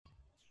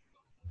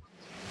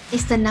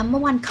It's the number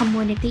one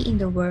commodity in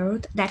the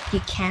world that you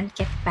can't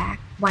get back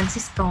once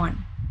it's gone.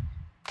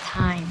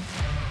 Time.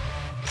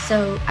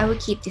 So I will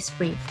keep this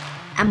brief.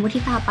 I'm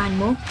Mutita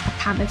Panmuk, a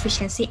time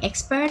efficiency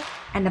expert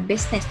and a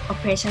business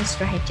operations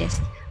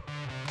strategist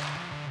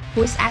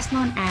who is as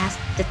known as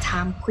the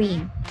Time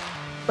Queen.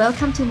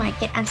 Welcome to my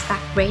Get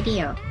Unstuck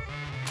Radio.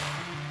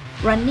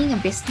 Running a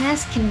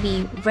business can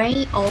be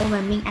very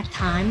overwhelming at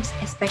times,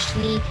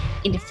 especially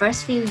in the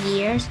first few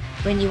years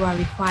when you are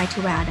required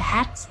to wear the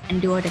hats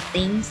and do other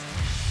things.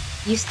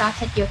 You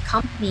started your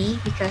company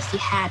because you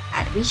had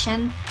a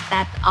vision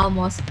that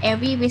almost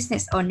every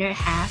business owner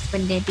has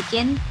when they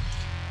begin.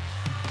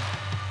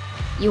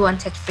 You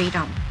wanted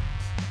freedom,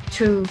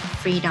 true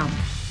freedom.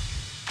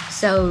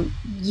 So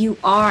you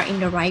are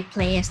in the right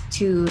place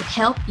to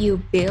help you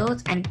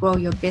build and grow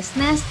your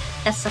business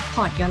that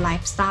support your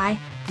lifestyle,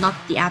 not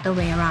the other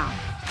way around.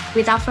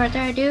 Without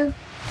further ado,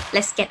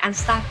 let's get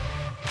unstuck.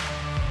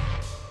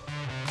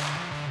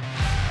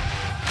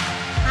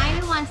 Hi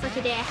everyone, so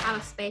today I have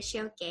a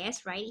special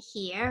guest right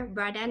here,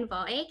 Braden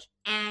Voig,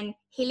 and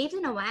he lives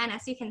in a van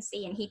as you can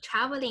see, and he's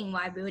traveling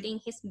while building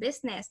his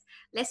business.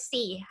 Let's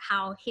see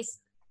how his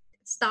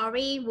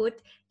story would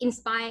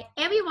inspire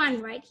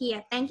everyone right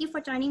here. Thank you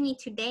for joining me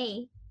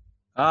today.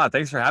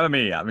 Thanks for having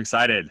me. I'm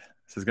excited.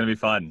 This is going to be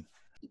fun.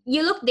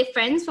 You look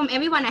different from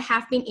everyone I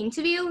have been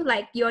interviewed.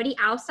 Like you're the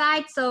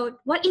outside. So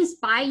what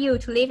inspired you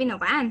to live in a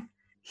van?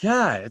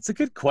 Yeah, it's a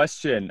good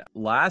question.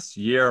 Last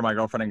year, my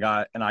girlfriend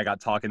and I got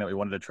talking that we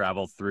wanted to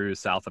travel through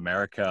South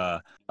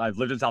America. I've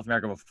lived in South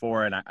America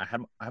before, and I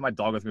had my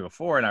dog with me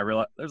before, and I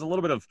realized there's a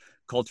little bit of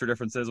culture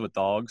differences with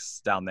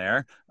dogs down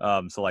there.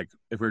 So like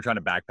if we were trying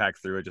to backpack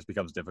through, it just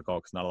becomes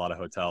difficult because not a lot of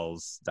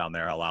hotels down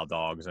there allow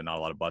dogs, and not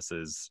a lot of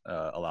buses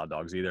allow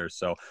dogs either.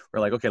 So we're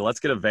like, okay, let's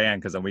get a van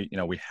because then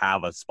we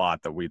have a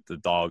spot that the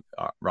dog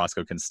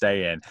Roscoe can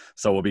stay in,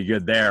 so we'll be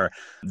good there.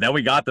 Then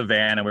we got the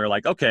van, and we were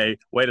like, okay,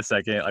 wait a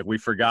second, like we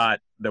forgot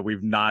that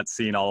we've not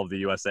seen all of the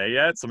USA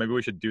yet, so maybe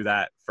we should do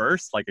that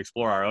first, like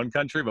explore our own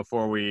country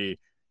before we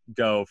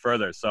go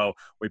further. So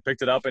we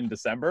picked it up in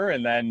December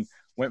and then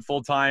went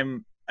full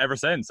time ever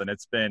since, and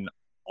it's been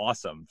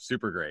awesome,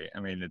 super great.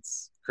 I mean,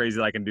 it's crazy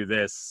that I can do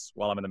this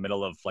while I'm in the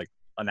middle of like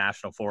a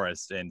national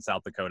forest in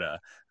South Dakota,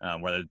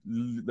 where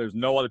there's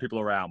no other people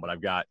around, but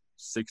I've got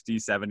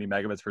 60-70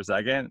 megabits per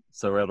second,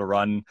 so we're able to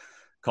run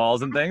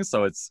calls and things.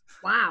 So it's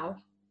wow.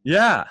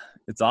 Yeah,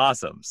 it's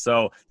awesome.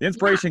 So the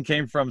inspiration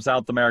came from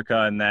South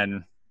America, and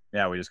then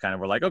we just kind of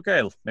were like,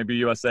 okay, maybe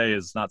USA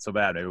is not so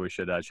bad. Maybe we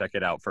should check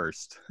it out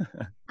first.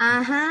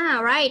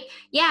 Right.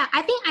 Yeah,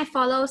 I think I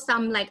follow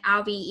some like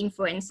RV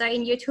influencer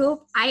in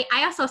YouTube. I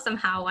also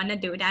somehow want to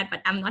do that,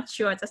 but I'm not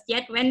sure just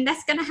yet when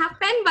that's gonna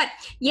happen. But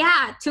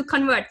yeah, to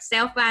convert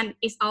self van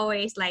is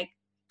always like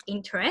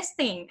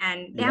interesting,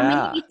 and there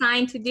are many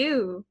designs to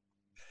do.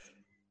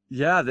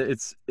 Yeah,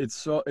 it's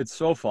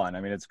so fun.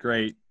 I mean, it's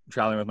great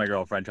traveling with my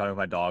girlfriend, traveling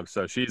with my dog.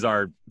 So she's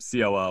our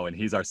COO and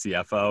he's our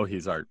CFO.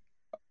 He's our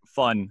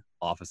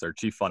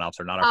chief fun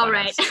officer, not our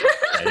finance.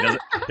 Right. Yeah,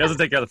 he doesn't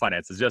take care of the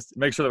finances. Just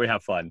make sure that we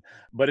have fun.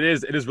 But it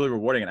is really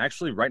rewarding. And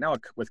actually, right now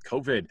with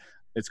COVID,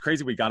 it's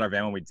crazy we got our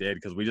van when we did,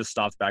 because we just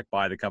stopped back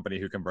by the company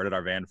who converted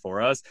our van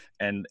for us.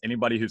 And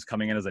anybody who's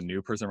coming in as a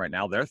new person right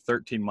now, they're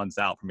 13 months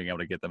out from being able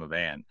to get them a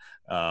van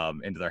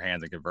into their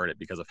hands and convert it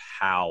because of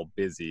how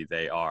busy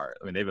they are.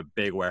 I mean, they have a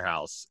big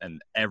warehouse,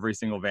 and every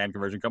single van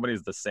conversion company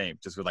is the same.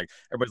 Just with like,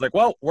 everybody's like,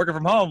 well, working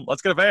from home,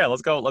 let's get a van.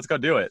 Let's go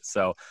do it.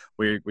 So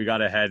we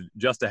got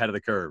just ahead of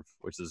the curve,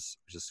 which is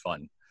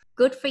fun.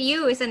 Good for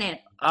you, isn't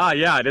it?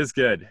 Yeah, it is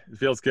good. It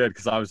feels good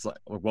because I was like,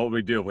 what would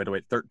we do if we had to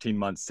wait 13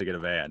 months to get a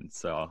van?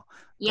 So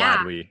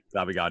glad we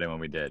got in when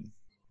we did.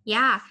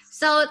 Yeah.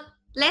 So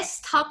let's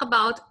talk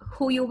about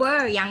who you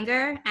were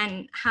younger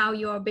and how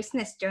your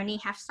business journey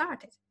have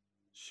started.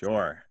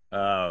 Sure.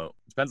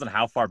 Depends on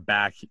how far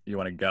back you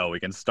want to go. We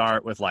can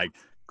start with like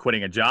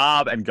quitting a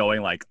job and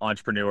going like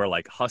entrepreneur,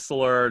 like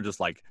hustler, just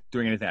like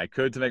doing anything I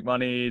could to make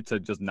money to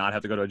just not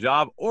have to go to a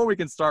job. Or we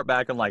can start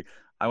back and like,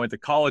 I went to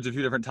college a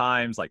few different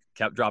times, like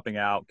kept dropping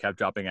out.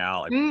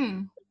 Like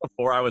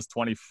before I was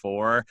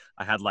 24,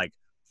 I had like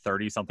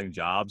 30 something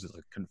jobs. I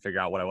couldn't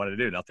figure out what I wanted to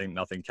do.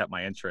 Nothing kept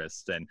my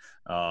interest. And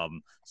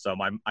so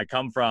I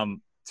come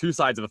from two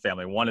sides of a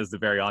family. One is the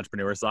very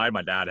entrepreneur side.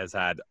 My dad has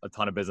had a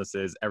ton of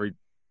businesses. Every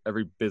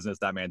business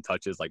that man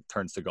touches like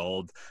turns to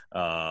gold.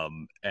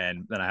 And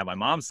then I have my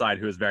mom's side,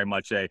 who is very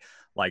much a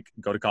like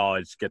go to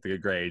college, get the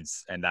good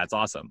grades, and that's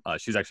awesome.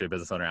 She's actually a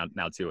business owner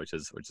now too, which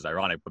is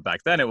ironic. But back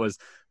then it was,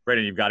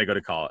 Brandon, you've got to go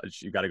to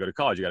college. You got to go to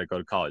college. You got to go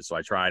to college. So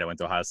I tried. I went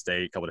to Ohio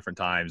State a couple different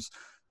times.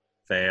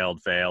 Failed.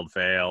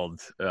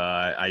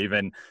 I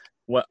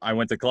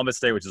went to Columbus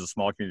State, which is a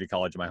small community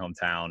college in my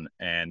hometown,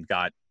 and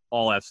got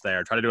all F's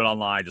there. Tried to do it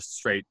online, just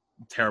straight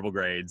terrible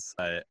grades.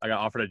 I got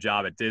offered a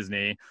job at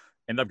Disney.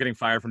 Ended up getting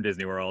fired from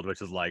Disney World,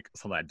 which is like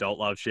something I don't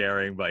love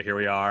sharing, but here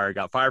we are.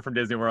 Got fired from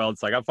Disney World.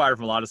 So I got fired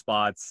from a lot of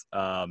spots.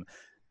 And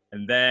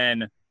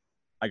then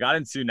I got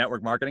into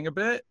network marketing a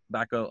bit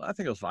back, I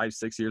think it was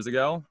 5-6 years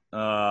ago.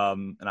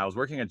 And I was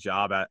working a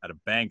job at a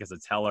bank as a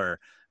teller,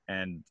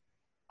 and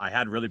I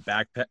had really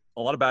a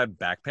lot of bad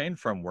back pain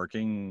from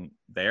working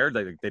there.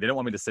 They didn't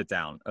want me to sit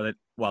down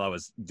while I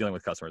was dealing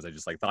with customers. They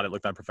just like thought it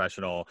looked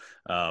unprofessional,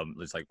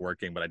 just like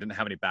working, but I didn't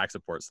have any back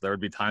support. So there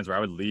would be times where I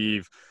would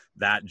leave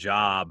that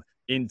job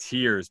in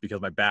tears because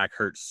my back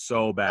hurt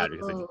so bad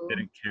because I just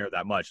didn't care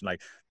that much. And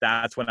like,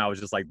 that's when I was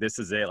just like, this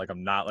is it. Like,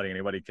 I'm not letting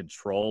anybody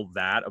control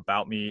that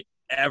about me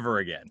ever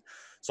again.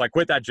 So I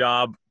quit that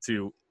job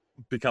to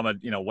become a,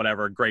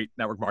 whatever, great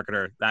network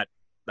marketer. That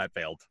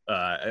failed.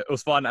 It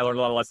was fun. I learned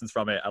a lot of lessons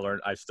from it.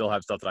 I still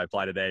have stuff that I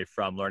apply today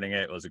from learning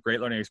it. It was a great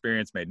learning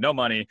experience, made no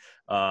money.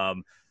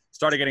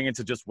 Started getting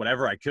into just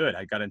whatever I could.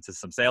 I got into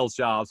some sales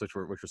jobs, which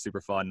were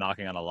super fun,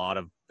 knocking on a lot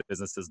of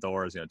businesses'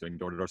 doors, doing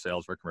door-to-door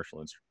sales for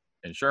commercial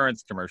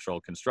insurance, commercial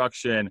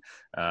construction.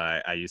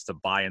 I used to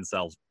buy and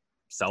sell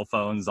cell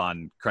phones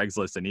on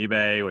Craigslist and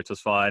eBay, which was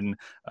fun.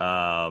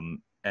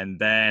 And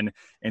then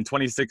in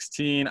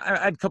 2016, I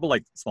had a couple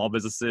like small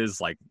businesses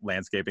like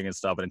landscaping and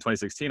stuff. But in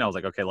 2016, I was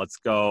like, okay, let's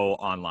go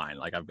online.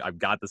 Like I've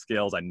got the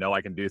skills. I know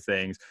I can do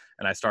things.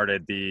 And I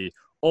started the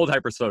old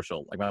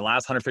Hypersocial. Like my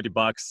last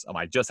 $150,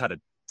 I just had a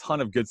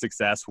ton of good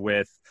success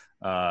with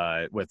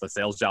the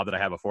sales job that I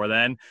had before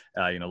then.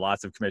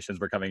 Lots of commissions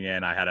were coming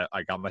in. I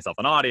got myself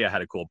an Audi. I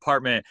had a cool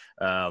apartment.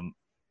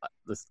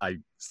 I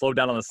slowed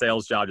down on the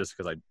sales job just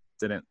because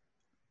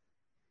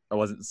I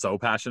wasn't so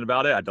passionate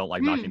about it. I don't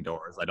like knocking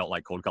doors. I don't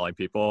like cold calling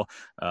people.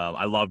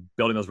 I love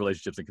building those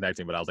relationships and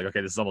connecting, but I was like, okay,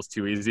 this is almost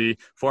too easy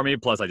for me.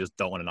 Plus, I just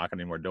don't want to knock on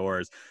any more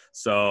doors.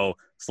 So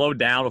slowed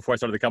down before I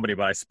started the company,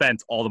 but I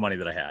spent all the money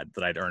that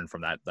I'd earned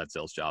from that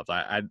sales job. So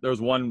there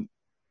was one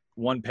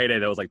payday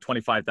that was like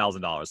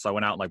 $25,000. So I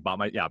went out and like bought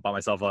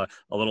myself a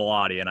little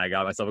Audi, and I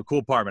got myself a cool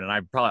apartment,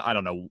 and I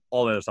don't know,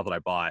 all the other stuff that I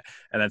bought.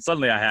 And then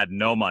suddenly I had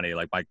no money.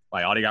 Like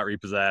my Audi got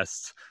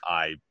repossessed.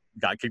 I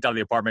got kicked out of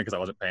the apartment because I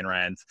wasn't paying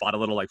rent. Bought a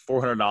little like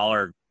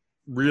 $400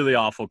 really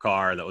awful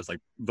car that was like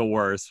the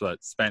worst,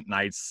 but spent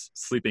nights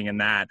sleeping in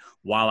that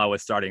while I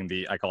was starting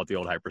I call it the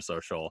old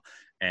Hypersocial.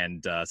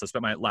 And so I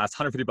spent my last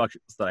 $150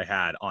 that I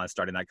had on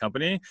starting that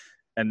company.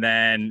 And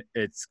then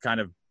it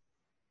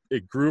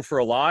grew for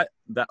a lot.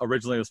 That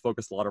originally was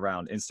focused a lot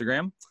around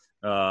Instagram.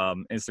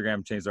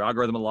 Instagram changed their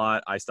algorithm a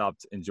lot. I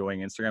stopped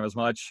enjoying Instagram as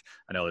much.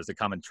 I know there's a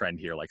common trend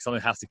here, like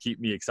something has to keep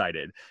me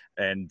excited.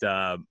 And,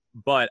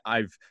 but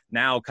I've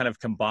now kind of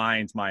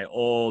combined my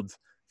old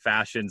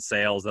fashioned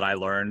sales that I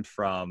learned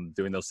from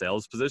doing those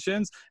sales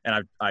positions.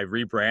 And I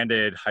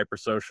rebranded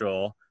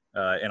Hypersocial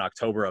in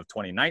October of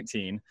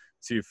 2019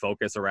 to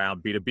focus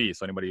around B2B.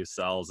 So anybody who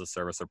sells a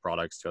service or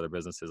products to other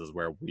businesses is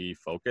where we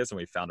focus. And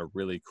we found a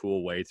really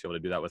cool way to be able to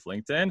do that with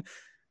LinkedIn.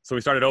 So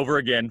we started over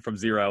again from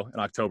zero in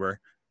October.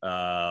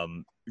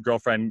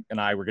 Girlfriend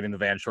and I were getting the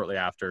van shortly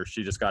after.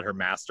 She just got her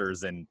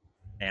master's in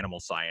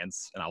animal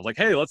science. And I was like,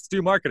 hey, let's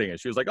do marketing. And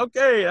she was like,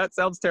 okay, that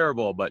sounds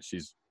terrible, but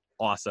she's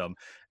awesome.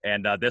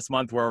 And this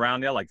month we're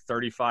around like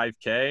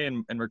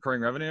 35K in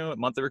recurring revenue,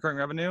 monthly recurring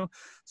revenue.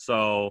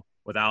 So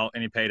without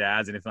any paid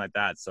ads, anything like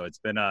that. So it's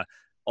been a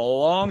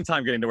long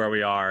time getting to where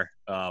we are.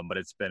 But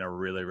it's been a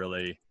really,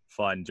 really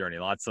fun journey.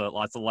 Lots of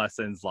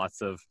lessons,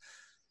 lots of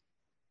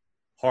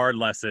hard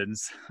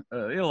lessons,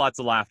 lots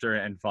of laughter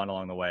and fun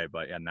along the way.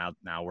 But yeah,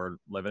 now we're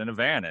living in a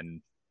van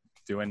and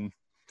doing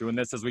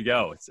this as we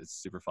go. It's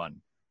super fun.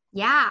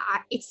 Yeah,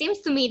 it seems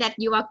to me that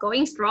you are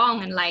going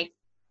strong, and like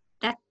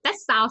that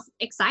sounds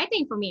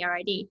exciting for me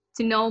already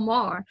to know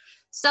more.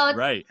 So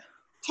right.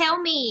 Tell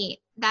me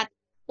that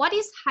what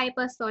is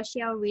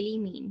Hypersocial really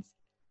means?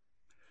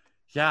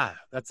 Yeah,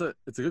 it's a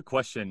good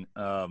question.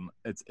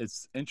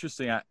 It's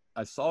interesting.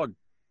 I saw a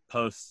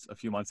post a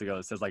few months ago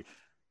that says like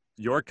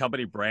your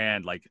company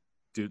brand, like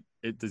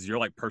does your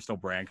like personal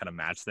brand kind of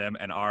match them?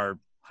 And our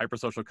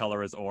Hypersocial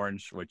color is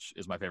orange, which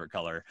is my favorite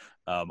color.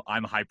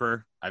 I'm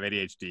hyper. I have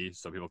ADHD,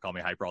 so people call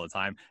me hyper all the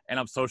time. And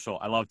I'm social.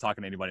 I love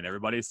talking to anybody and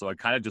everybody. So it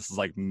kind of just is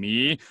like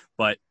me,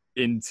 but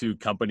into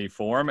company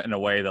form in a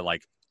way that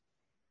like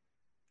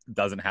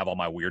doesn't have all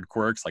my weird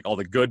quirks, like all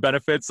the good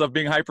benefits of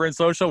being hyper and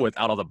social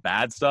without all the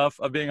bad stuff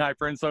of being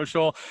hyper and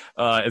social.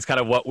 It's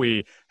kind of what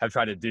we have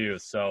tried to do.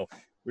 So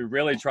we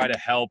really try to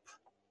help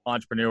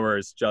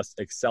entrepreneurs just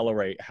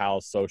accelerate how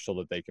social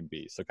that they can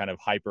be. So kind of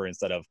hyper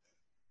instead of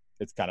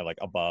it's kind of like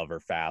above or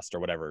fast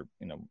or whatever,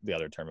 the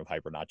other term of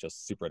hyper, not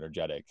just super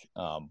energetic,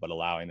 but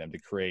allowing them to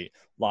create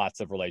lots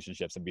of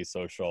relationships and be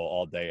social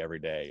all day, every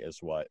day is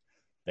what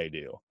they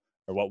do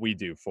or what we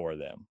do for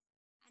them.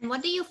 And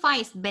what do you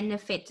find is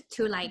benefit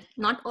to like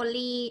not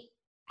only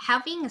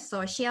having a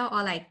social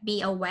or like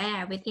be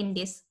aware within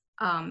this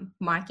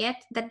market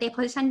that they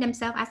position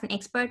themselves as an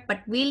expert, but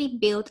really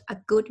build a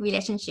good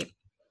relationship?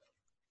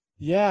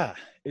 Yeah,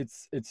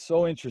 it's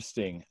so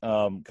interesting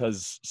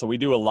because so we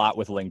do a lot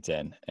with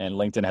LinkedIn, and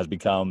LinkedIn has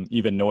become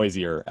even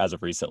noisier as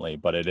of recently,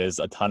 but it is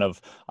a ton of,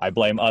 I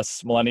blame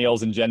us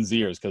millennials and Gen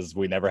Zers because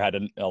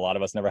a lot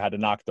of us never had to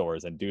knock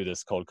doors and do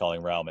this cold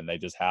calling realm, and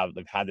they've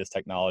had this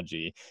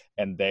technology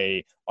and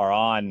they are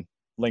on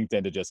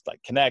LinkedIn to just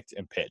like connect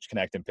and pitch. And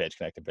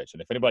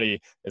if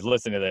anybody is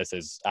listening to this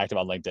is active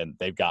on LinkedIn,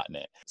 they've gotten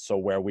it. So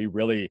where we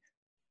really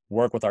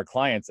work with our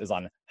clients is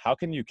on how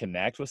can you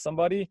connect with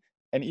somebody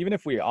And even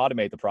if we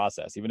automate the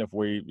process, even if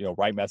we,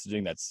 write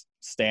messaging that's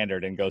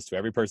standard and goes to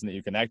every person that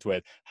you connect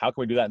with, how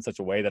can we do that in such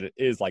a way that it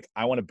is like,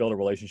 I want to build a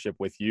relationship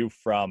with you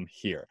from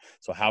here.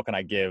 So how can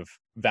I give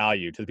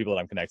value to the people that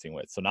I'm connecting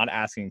with? So not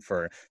asking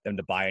for them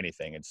to buy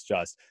anything. It's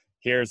just,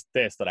 here's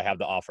this that I have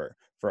to offer.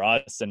 For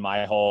us and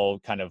my whole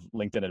kind of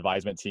LinkedIn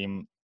advisement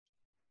team,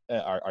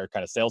 our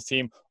kind of sales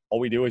team, all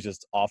we do is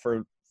just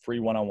offer free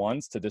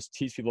one-on-ones to just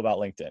teach people about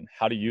LinkedIn,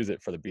 how to use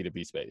it for the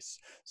B2B space.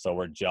 So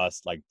we're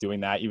just like doing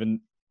that,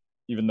 even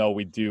though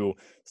we do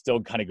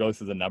still kind of go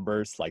through the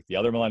numbers like the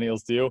other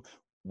millennials do.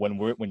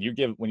 When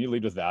you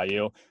lead with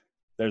value,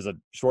 there's a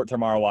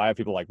short-term ROI of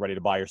people like ready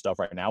to buy your stuff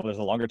right now, but there's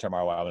a longer-term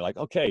ROI. We're like,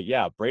 okay,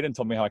 yeah, Braden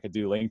told me how I could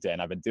do LinkedIn.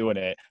 I've been doing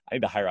it. I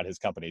need to hire out his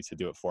company to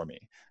do it for me.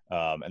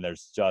 And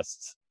there's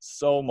just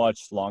so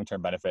much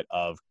long-term benefit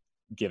of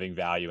giving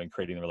value and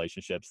creating the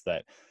relationships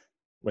that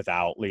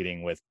without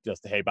leading with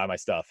just, hey, buy my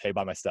stuff. Hey,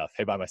 buy my stuff.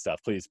 Hey, buy my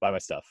stuff. Please buy my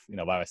stuff.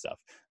 Buy my stuff.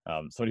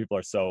 So many people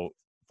are so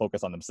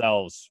focused on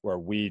themselves, where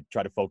we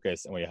try to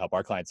focus and we help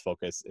our clients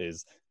focus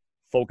is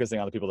focusing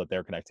on the people that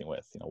they're connecting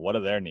with. What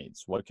are their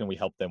needs? What can we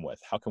help them with?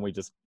 How can we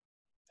just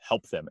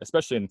help them,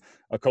 especially in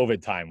a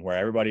COVID time where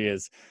everybody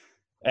is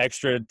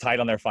extra tight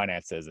on their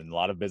finances and a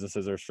lot of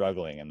businesses are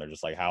struggling and they're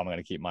just like, how am I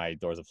going to keep my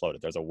doors afloat?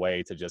 If there's a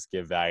way to just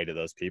give value to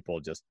those people,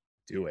 just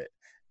do it.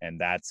 And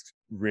that's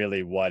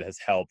really what has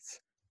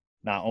helped.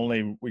 Not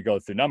only we go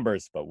through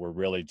numbers, but we're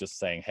really just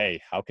saying, hey,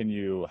 how can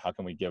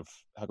we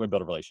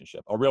build a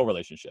relationship, a real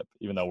relationship?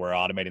 Even though we're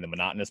automating the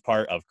monotonous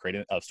part of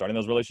starting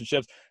those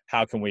relationships,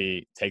 how can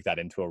we take that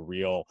into a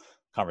real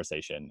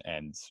conversation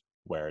and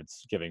where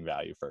it's giving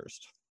value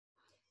first?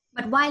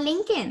 But why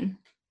LinkedIn?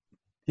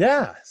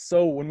 Yeah.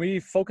 So when we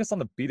focus on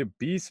the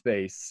B2B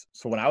space,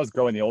 so when I was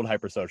growing the old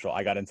Hypersocial,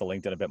 I got into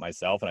LinkedIn a bit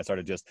myself and I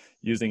started just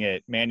using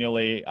it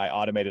manually. I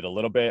automated a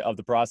little bit of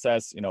the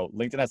process.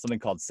 LinkedIn has something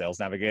called Sales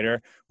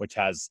Navigator, which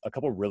has a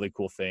couple really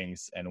cool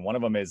things. And one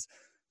of them is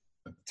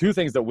two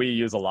things that we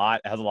use a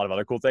lot. It has a lot of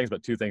other cool things,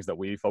 but two things that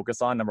we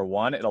focus on. Number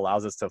one, it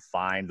allows us to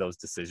find those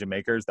decision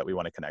makers that we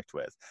want to connect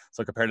with.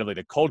 So comparatively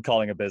to cold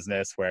calling a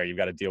business where you've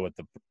got to deal with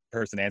the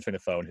person answering the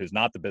phone who's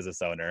not the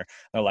business owner,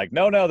 they're like,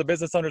 no, the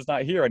business owner's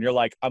not here. And you're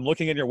like, I'm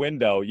looking in your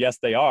window. Yes,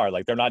 they are.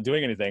 Like, they're not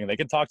doing anything. And they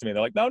can talk to me.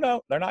 They're like,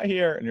 no, they're not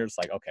here. And you're just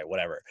like, okay,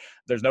 whatever.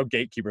 There's no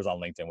gatekeepers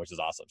on LinkedIn, which is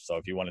awesome. So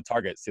if you want to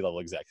target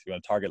C-level execs, if you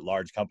want to target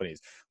large companies,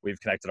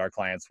 we've connected our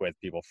clients with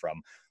people from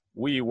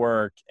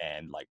WeWork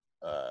and like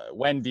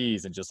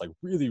Wendy's and just like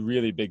really,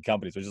 really big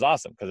companies, which is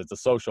awesome because it's a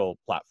social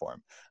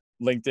platform.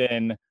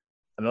 LinkedIn,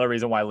 another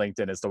reason why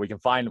LinkedIn is so we can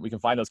find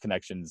those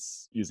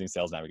connections using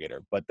Sales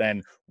Navigator. But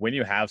then when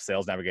you have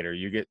Sales Navigator,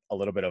 you get a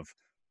little bit of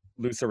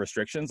looser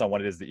restrictions on what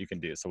it is that you can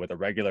do. So with a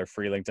regular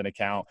free LinkedIn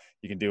account,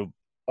 you can do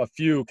a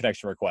few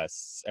connection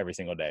requests every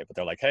single day, but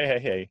they're like,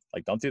 hey,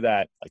 like, don't do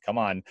that. Like, come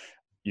on,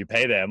 you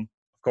pay them.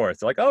 Of course,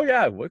 they're like, oh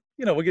yeah, we'll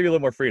give you a little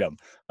more freedom.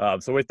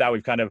 So with that,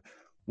 we've kind of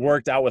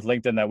worked out with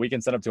LinkedIn that we can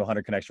send up to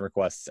 100 connection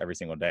requests every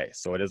single day.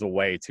 So it is a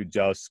way to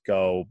just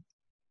go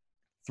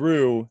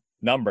through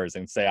numbers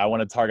and say, I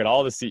want to target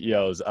all the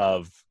CEOs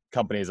of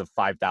companies of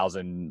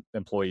 5,000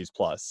 employees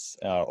plus,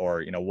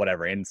 or,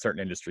 whatever in certain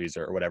industries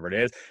or whatever it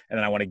is. And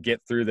then I want to get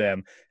through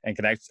them and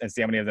connect and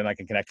see how many of them I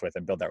can connect with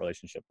and build that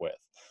relationship with.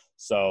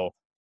 So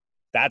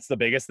that's the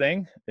biggest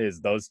thing,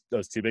 is those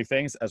two big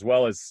things, as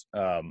well as,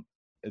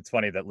 it's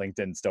funny that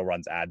LinkedIn still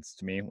runs ads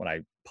to me when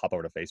I pop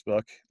over to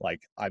Facebook. Like,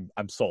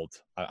 I'm sold.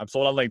 I'm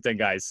sold on LinkedIn,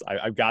 guys.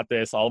 I've got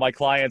this. All my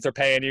clients are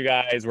paying you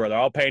guys, where they're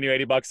all paying you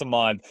 $80 a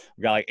month.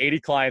 We've got like 80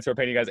 clients who are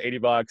paying you guys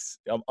 $80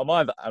 a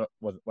month.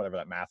 Whatever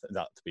that math is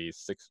out to be,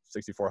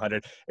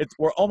 6,400.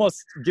 We're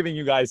almost giving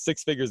you guys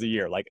 6 figures a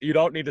year. Like, you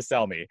don't need to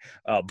sell me.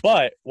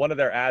 But one of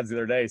their ads the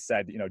other day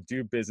said,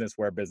 do business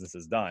where business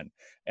is done.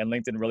 And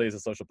LinkedIn really is a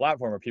social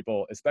platform where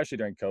people, especially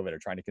during COVID, are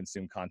trying to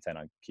consume content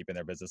on keeping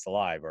their business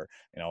alive, or,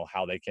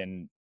 how they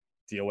can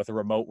deal with a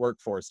remote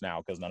workforce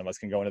now because none of us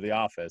can go into the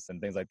office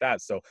and things like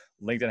that. So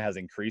LinkedIn has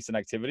increased in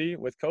activity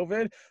with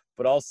COVID,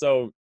 but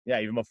also,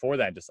 even before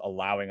that, just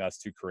allowing us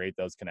to create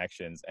those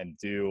connections and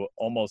do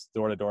almost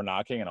door-to-door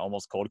knocking and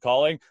almost cold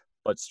calling,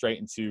 but straight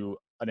into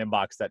an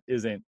inbox that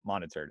isn't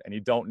monitored. And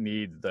you don't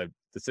need the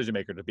decision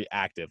maker to be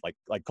active, like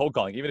cold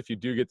calling. Even if you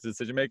do get the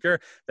decision maker,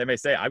 they may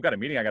say, I've got a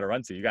meeting I got to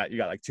run to. You got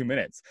like 2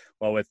 minutes.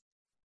 Well, with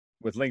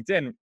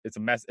LinkedIn, it's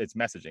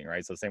messaging,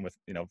 right? So same with,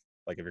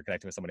 like if you're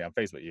connecting with somebody on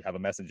Facebook, you have a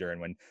messenger,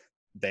 and when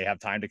they have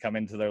time to come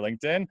into their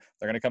LinkedIn,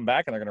 they're going to come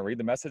back and they're going to read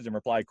the message and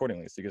reply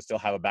accordingly. So you can still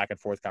have a back and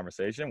forth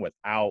conversation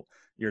without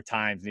your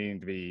times needing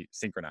to be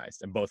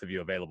synchronized and both of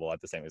you available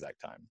at the same exact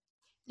time.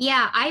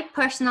 Yeah, I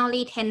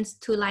personally tend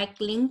to like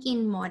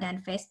LinkedIn more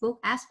than Facebook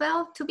as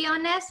well, to be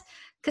honest,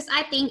 because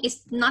I think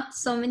it's not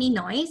so many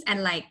noise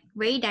and like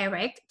very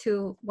direct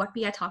to what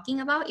we are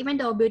talking about, even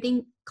though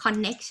building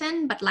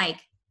connection, but like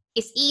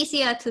it's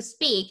easier to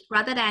speak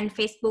rather than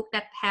Facebook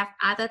that have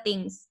other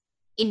things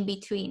in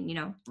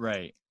between,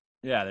 Right.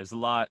 Yeah, there's a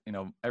lot,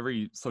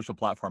 every social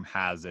platform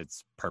has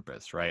its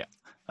purpose, right?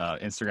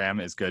 Instagram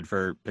is good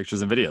for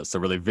pictures and videos. So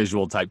really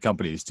visual type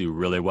companies do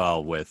really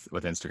well with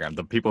Instagram.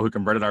 The people who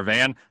converted our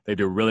van, they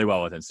do really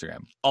well with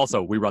Instagram.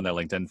 Also, we run their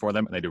LinkedIn for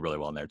them and they do really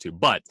well in there too.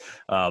 But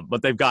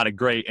they've got a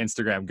great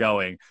Instagram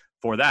going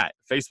for that.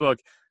 Facebook,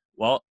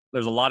 well,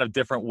 there's a lot of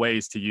different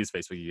ways to use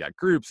Facebook. You got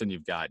groups and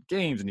you've got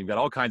games and you've got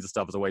all kinds of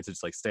stuff as a way to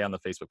just like stay on the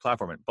Facebook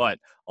platform. But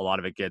a lot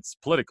of it gets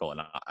political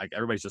and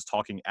everybody's just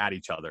talking at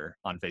each other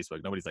on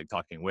Facebook. Nobody's like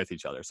talking with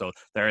each other. So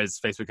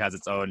Facebook has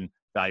its own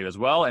value as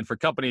well. And for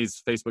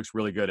companies, Facebook's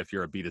really good if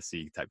you're a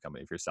B2C type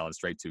company. If you're selling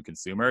straight to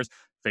consumers,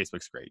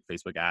 Facebook's great.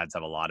 Facebook ads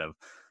have a lot of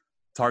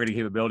targeting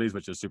capabilities,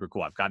 which is super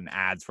cool. I've gotten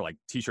ads for like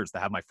t-shirts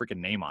that have my freaking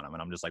name on them.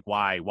 And I'm just like,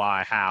 why,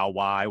 how,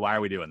 why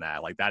are we doing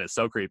that? Like, that is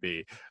so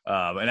creepy.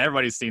 And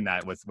everybody's seen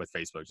that with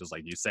Facebook. Just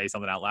like you say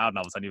something out loud and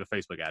all of a sudden you have a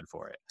Facebook ad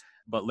for it.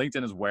 But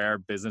LinkedIn is where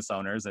business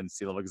owners and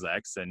C-level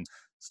execs and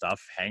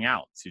stuff hang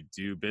out to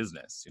do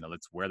business.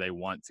 That's where they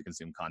want to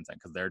consume content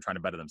because they're trying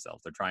to better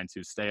themselves. They're trying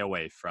to stay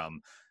away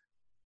from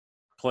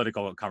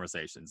political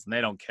conversations and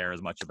they don't care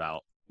as much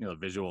about, the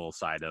visual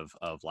side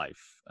of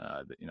life.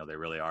 They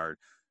really are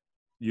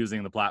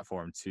using the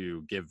platform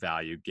to give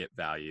value, get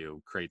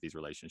value, create these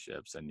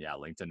relationships. And yeah,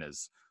 LinkedIn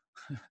is,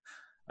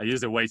 I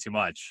use it way too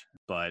much,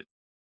 but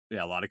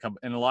yeah, a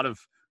lot of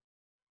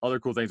other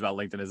cool things about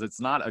LinkedIn is it's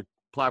not a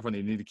platform that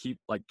you need to keep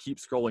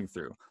scrolling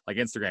through. Like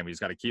Instagram, you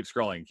just got to keep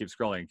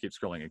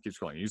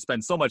scrolling. You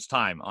spend so much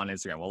time on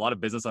Instagram. Well, a lot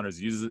of business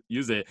owners use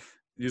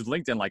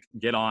LinkedIn, like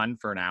get on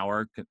for an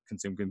hour,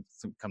 consume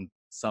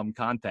some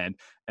content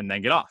and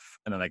then get off.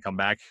 And then they come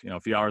back, a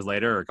few hours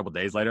later or a couple of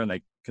days later and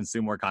they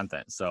consume more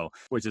content. So,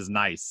 which is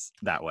nice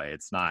that way.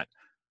 It's not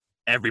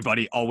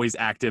everybody always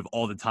active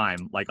all the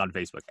time, like on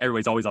Facebook.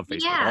 Everybody's always on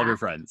Facebook, all of your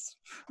friends.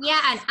 Yeah,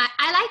 and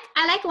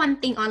I like one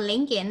thing on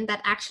LinkedIn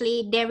that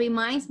actually they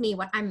reminds me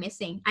what I'm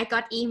missing. I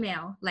got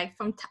email like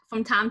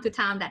from time to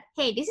time that,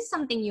 hey, this is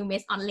something you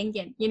missed on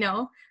LinkedIn,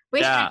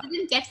 which I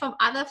didn't get from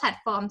other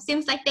platforms.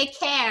 Seems like they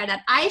care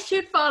that I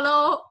should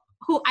follow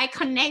who I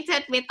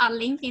connected with on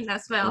LinkedIn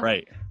as well.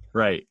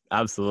 Right.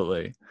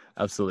 Absolutely.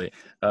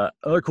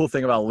 Other cool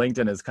thing about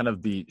LinkedIn is kind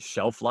of the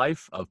shelf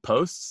life of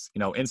posts.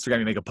 Instagram,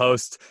 you make a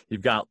post,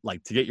 you've got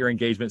like to get your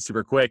engagement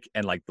super quick.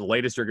 And like the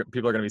latest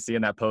people are going to be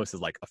seeing that post is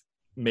like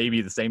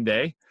maybe the same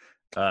day.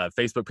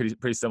 Facebook,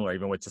 pretty similar,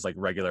 even with just like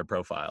regular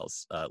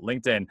profiles.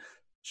 LinkedIn,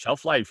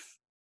 shelf life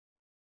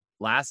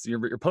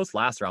your post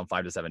lasts around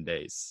 5 to 7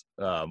 days,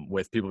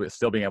 with people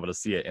still being able to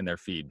see it in their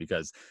feed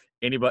because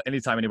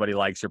anytime anybody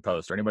likes your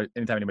post or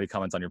anytime anybody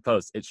comments on your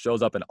post, it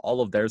shows up in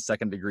all of their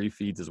second degree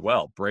feeds as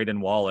well.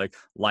 Braden Wallach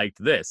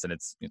liked this, and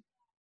it's,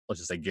 let's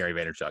just say Gary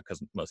Vaynerchuk,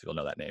 because most people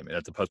know that name.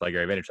 It's a post by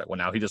Gary Vaynerchuk. Well,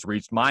 now he just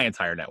reached my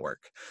entire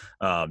network,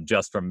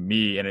 just from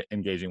me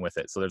engaging with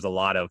it. So there's a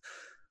lot of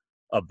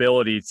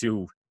ability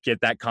to get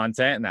that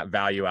content and that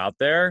value out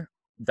there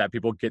that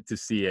people get to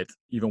see it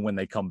even when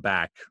they come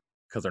back,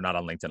 because they're not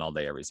on LinkedIn all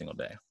day, every single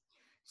day.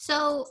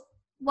 So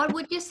what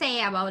would you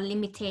say about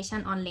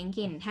limitation on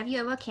LinkedIn? Have you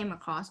ever came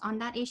across on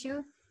that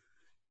issue?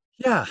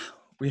 Yeah,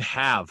 we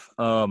have.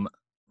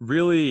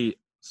 Really,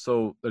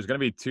 so there's going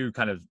to be two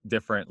kind of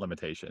different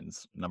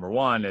limitations. Number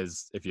one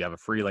is if you have a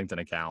free LinkedIn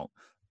account,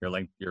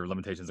 your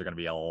limitations are going to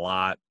be a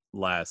lot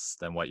less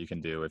than what you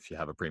can do if you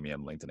have a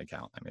premium LinkedIn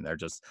account. I mean,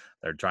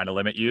 they're trying to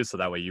limit you so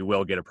that way you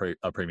will get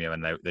a premium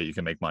and that you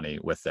can make money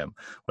with them,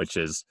 which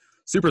is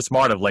super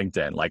smart of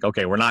LinkedIn. Like,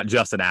 okay, we're not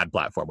just an ad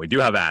platform. We do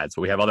have ads,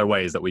 but we have other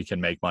ways that we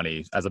can make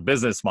money as a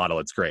business model.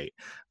 It's great.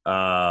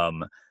 I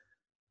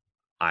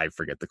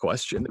forget the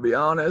question, to be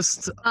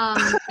honest.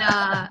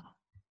 The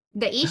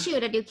issue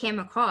that you came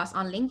across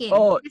on LinkedIn.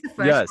 Oh, is the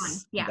first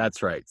one. Yeah,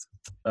 that's right.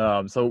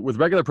 So with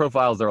regular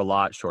profiles, they're a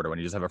lot shorter when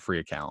you just have a free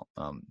account.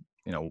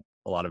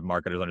 A lot of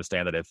marketers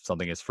understand that if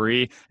something is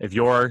free, if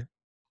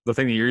the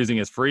thing that you're using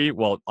is free,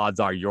 well, odds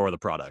are you're the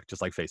product,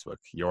 just like Facebook.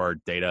 Your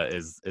data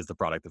is the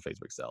product that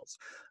Facebook sells.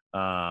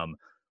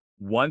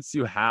 Once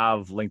you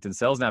have LinkedIn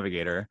Sales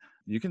Navigator,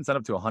 you can send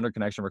up to 100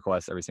 connection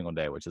requests every single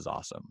day, which is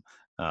awesome,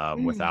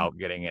 without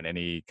getting in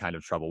any kind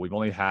of trouble.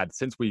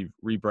 Since we've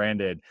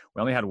rebranded, we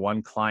only had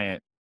one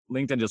client.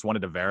 LinkedIn just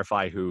wanted to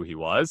verify who he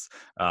was.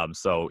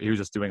 So he was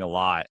just doing a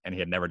lot, and he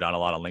had never done a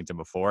lot on LinkedIn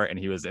before. And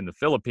he was in the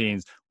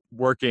Philippines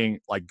working,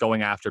 like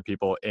going after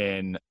people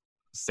in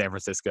San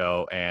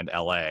Francisco and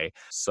LA.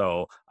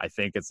 So I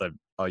think it's a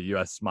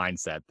US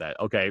mindset that,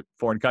 okay,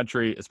 foreign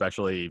country,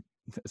 especially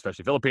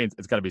Philippines,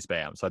 it's going to be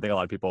spam. So I think a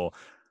lot of people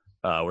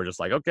were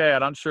just like, okay, I'm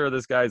not sure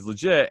this guy's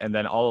legit. And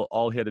then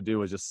all he had to do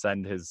was just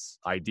send his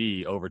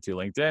ID over to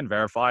LinkedIn,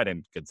 verified,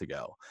 and good to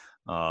go.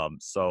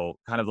 So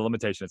kind of the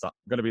limitation is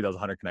going to be those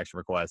 100 connection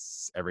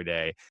requests every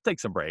day. Take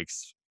some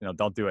breaks,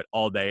 don't do it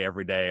all day,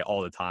 every day,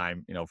 all the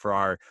time.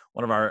 For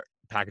one of our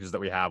packages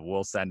that we have,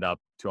 we'll send up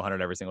to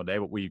 100 every single day,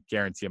 but we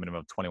guarantee a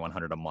minimum of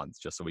 2,100 a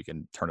month just so we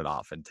can turn it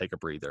off and take a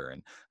breather.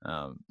 And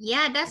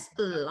yeah, that's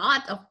a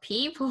lot of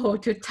people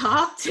to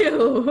talk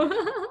to.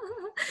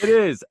 It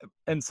is.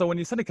 And so when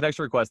you send a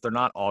connection request, they're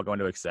not all going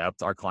to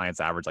accept. Our clients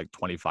average like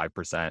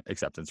 25%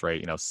 acceptance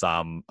rate.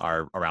 Some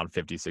are around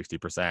 50,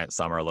 60%.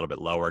 Some are a little bit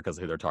lower because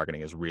who they're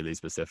targeting is really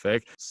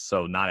specific.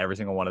 So not every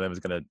single one of them is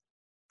going to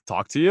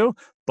talk to you,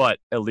 but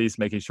at least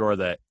making sure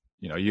that,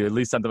 you at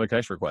least sent them a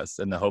connection request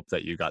in the hope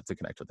that you got to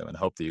connect with them and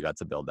hope that you got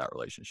to build that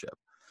relationship.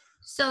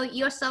 So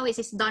your service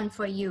is done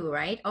for you,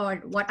 right? Or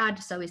what are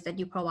the services that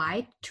you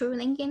provide through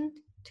LinkedIn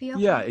to your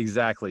Yeah, clients?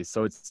 exactly.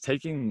 So it's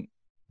taking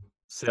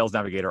Sales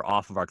Navigator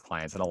off of our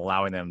clients and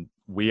allowing them,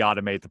 we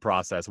automate the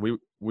process. We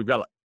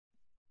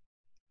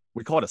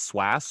call it a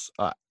SWAS.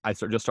 I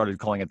just started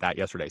calling it that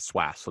yesterday,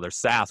 SWAS. So there's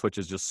SaaS, which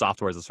is just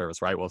software as a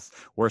service, right? Well,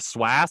 we're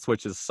SWAS,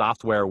 which is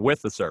software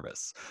with a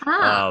service.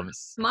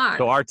 Smart.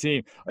 So our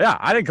team, yeah,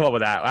 I didn't come up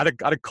with that. I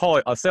had a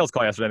call, a sales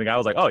call yesterday. And the guy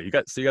was like, "Oh, you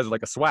guys are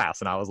like a SWAS,"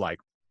 and I was like,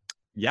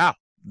 "Yeah,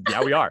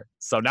 we are."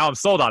 So now I'm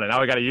sold on it.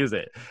 Now we got to use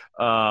it.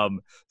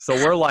 So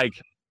we're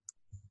like,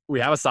 we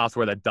have a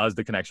software that does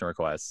the connection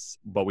requests,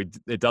 but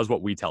it does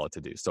what we tell it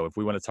to do. So if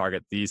we want to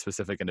target these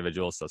specific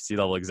individuals, so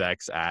C-level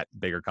execs at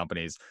bigger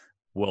companies,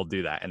 we'll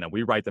do that. And then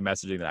we write the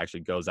messaging that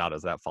actually goes out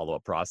as that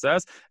follow-up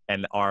process.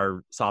 And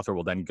our software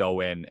will then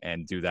go in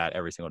and do that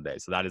every single day.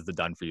 So that is the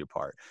done for you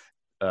part.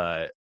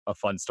 A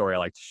fun story I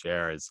like to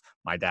share is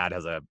my dad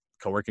has a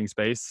co-working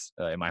space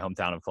in my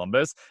hometown of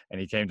Columbus. And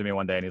he came to me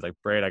one day and he's like,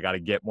 "Braid, I got to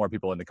get more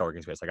people in the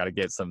co-working space. I got to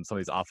get some of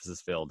these offices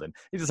filled." And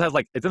he just has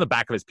it's in the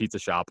back of his pizza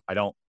shop.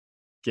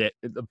 The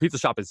pizza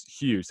shop is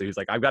huge. So he's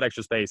like, "I've got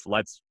extra space.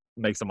 Let's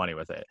make some money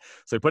with it."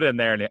 So he put it in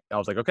there and I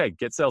was like, "Okay,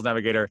 get Sales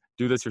Navigator,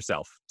 do this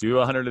yourself. Do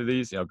 100 of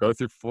these, go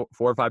through 4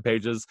 or 5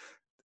 pages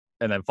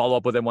and then follow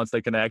up with them once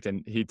they connect."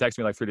 And he texted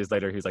me like 3 days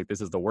later. He's like, "This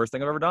is the worst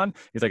thing I've ever done."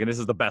 He's like, "And this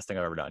is the best thing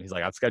I've ever done." He's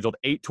like, "I've scheduled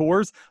 8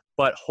 tours,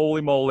 but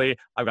holy moly,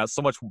 I've got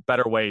so much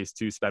better ways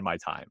to spend my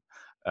time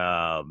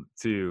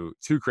to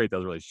create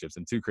those relationships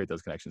and to create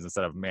those connections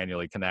instead of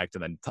manually connect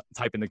and then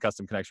type in the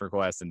custom connection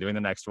request and doing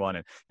the next one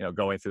and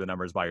going through the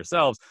numbers by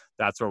yourselves."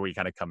 That's where we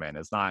kind of come in.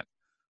 It's not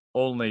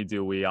only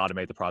do we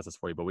automate the process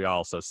for you, but we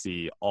also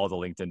see all the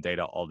LinkedIn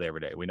data all day, every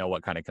day. We know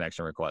what kind of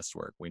connection requests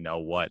work. We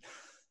know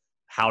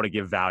how to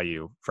give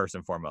value first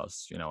and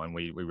foremost, and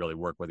we really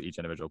work with each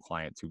individual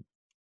client to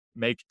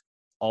make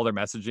all their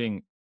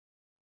messaging,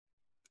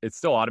 it's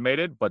still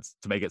automated, but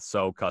to make it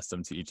so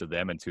custom to each of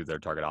them and to their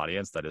target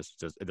audience that it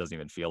doesn't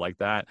even feel like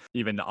that.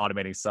 Even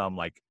automating some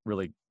like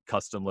really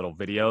custom little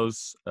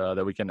videos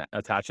that we can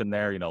attach in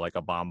there, like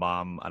a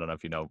BombBomb. I don't know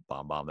if you know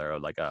BombBomb. They're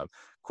like a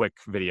quick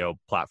video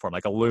platform,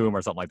 like a Loom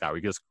or something like that. We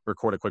just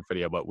record a quick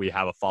video, but we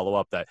have a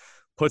follow-up that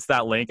puts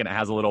that link and it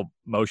has a little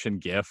motion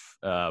GIF,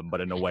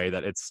 but in a way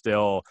that it's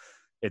the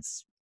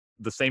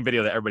same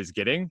video that everybody's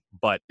getting,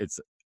 but it's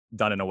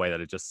done in a way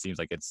that it just seems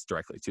like it's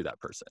directly to that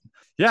person.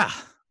 Yeah.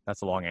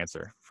 That's a long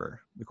answer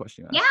for the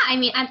question you asked. Yeah, I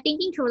mean, I'm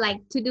thinking through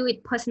to do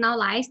it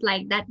personalized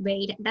like that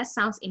way. That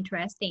sounds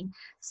interesting.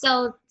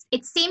 So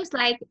it seems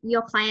like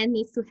your client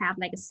needs to have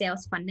a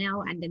sales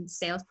funnel and then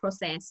sales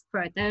process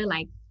further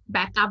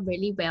back up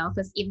really well,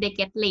 because if they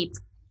get late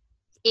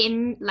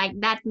in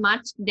that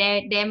much,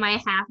 they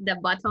might have the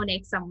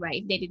bottleneck somewhere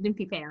if they didn't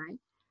prepare, right?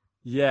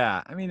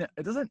 Yeah, I mean,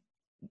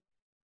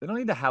 they don't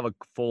need to have a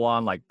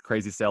full-on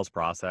crazy sales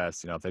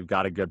process. If they've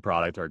got a good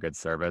product or a good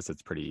service,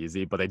 it's pretty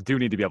easy, but they do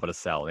need to be able to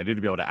sell. They need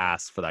to be able to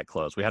ask for that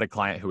close. We had a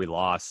client who we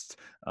lost,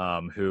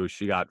 who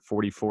she got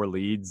 44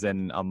 leads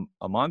in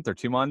a month or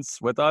 2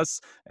 months with us.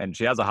 And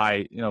she has a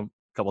high,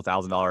 couple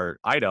 $1,000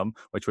 item,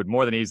 which would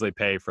more than easily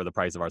pay for the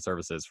price of our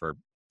services for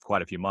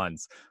quite a few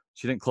months.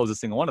 She didn't close a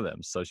single one of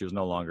them. So she was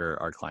no longer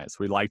our client. So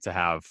we like to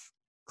have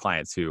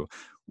clients who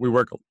we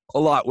work a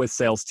lot with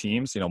sales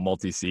teams,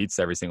 multi-seats.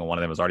 Every single one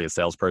of them is already a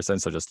salesperson.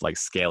 So just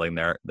scaling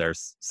their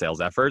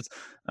sales efforts,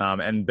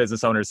 and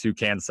business owners who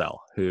can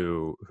sell,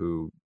 who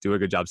do a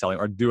good job selling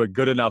or do a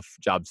good enough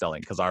job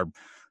selling. Cause our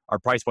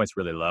price point's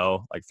really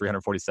low, like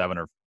 $347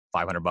 or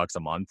 $500 a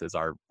month is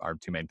our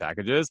 2 main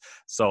packages.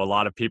 So a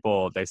lot of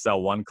people, they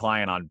sell one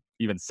client on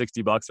even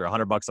 $60 or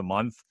 $100 a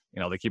month.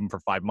 They keep them for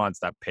 5 months.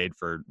 That paid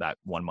for that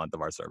 1 month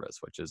of our service,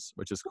 which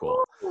is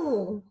cool.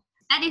 Ooh.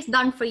 That is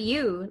done for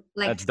you.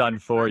 That's done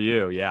for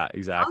you. Yeah,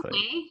 exactly.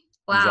 Okay.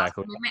 Wow.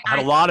 Exactly. I had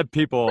a lot of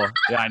people.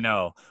 Yeah, I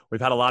know. We've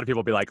had a lot of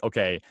people be like,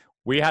 "Okay,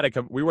 we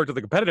worked with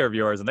a competitor of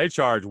yours and they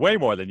charge way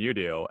more than you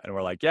do." And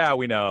we're like, "Yeah,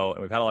 we know."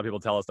 And we've had a lot of people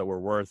tell us that we're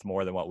worth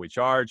more than what we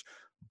charge.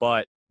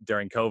 But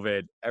during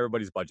COVID,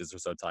 everybody's budgets are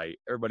so tight.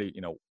 Everybody,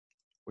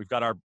 we've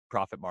got our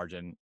profit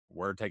margin.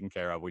 We're taken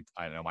care of.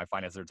 I know my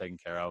finances are taken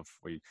care of.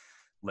 We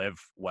live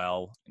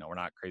well, we're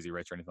not crazy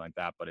rich or anything like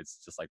that, but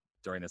it's just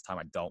during this time,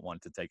 I don't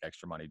want to take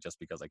extra money just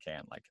because I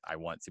can. I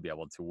want to be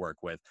able to work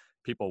with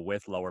people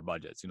with lower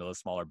budgets, those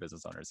smaller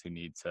business owners who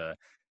need to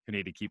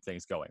keep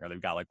things going, or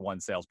they've got one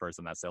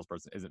salesperson, that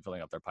salesperson isn't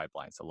filling up their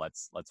pipeline. So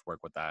let's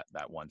work with that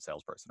one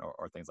salesperson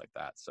or things like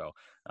that. So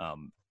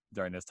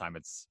during this time,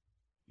 it's,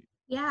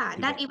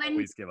 that even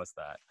please give us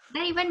that.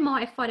 That even more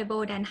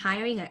affordable than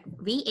hiring a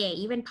VA,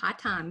 even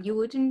part-time.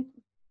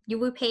 You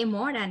will pay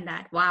more than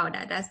that. Wow,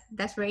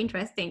 that's very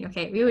interesting.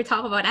 Okay, we will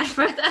talk about that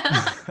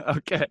further.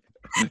 Okay,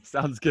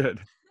 sounds good.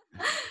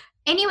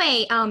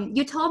 Anyway,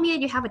 you told me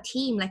that you have a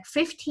team, like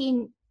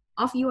 15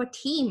 of your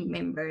team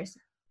members.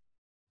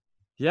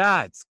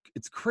 Yeah,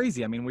 it's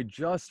crazy. I mean, we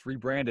just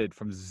rebranded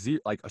from zero,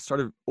 like I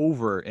started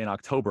over in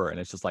October, and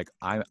it's just like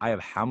I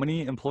have how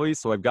many employees?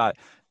 So I've got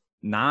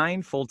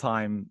 9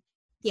 full-time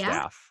Yeah.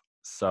 staff.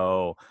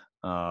 So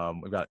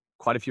we've got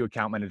quite a few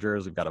account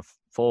managers. We've got a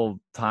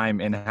full-time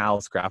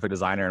in-house graphic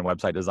designer and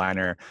website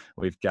designer.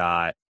 We've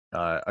got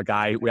a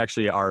guy. We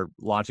actually are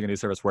launching a new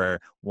service where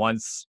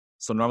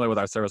so normally with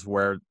our service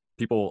where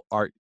people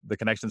are the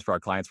connections for our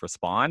clients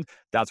respond,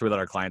 that's where let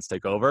our clients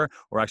take over.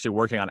 We're actually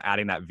working on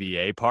adding that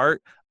VA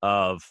part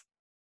of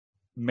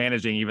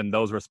managing even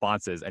those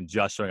responses and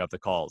just showing up to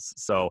calls.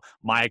 So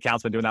my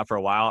account's been doing that for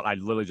a while. I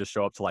literally just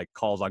show up to like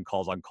calls on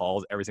calls on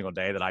calls every single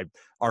day that I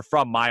are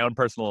from my own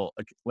personal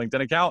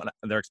LinkedIn account,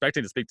 and they're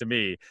expecting to speak to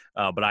me,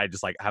 but I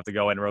just like have to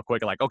go in real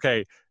quick and like,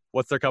 okay,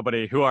 what's their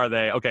company? Who are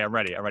they? Okay, I'm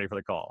ready. I'm ready for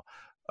the call.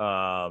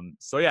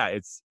 So yeah,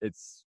 it's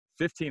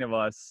 15 of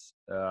us,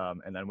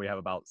 and then we have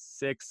about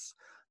 6.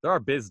 There are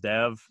biz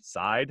dev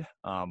side,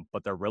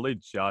 but they're really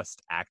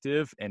just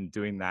active and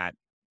doing that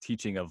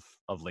teaching of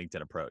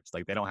LinkedIn approach.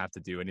 Like they don't have to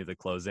do any of the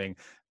closing.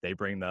 They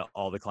bring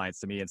all the clients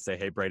to me and say,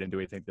 hey, Braden, do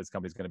we think this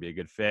company's going to be a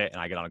good fit?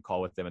 And I get on a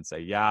call with them and say,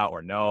 yeah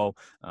or no.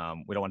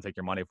 We don't want to take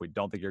your money if we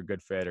don't think you're a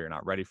good fit or you're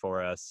not ready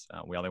for us.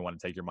 We only want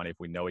to take your money if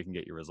we know we can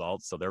get you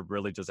results. So they're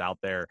really just out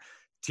there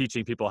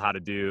teaching people how to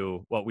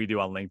do what we do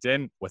on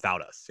LinkedIn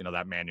without us,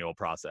 that manual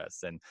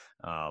process. And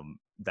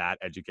that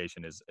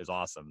education is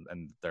awesome.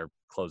 And they're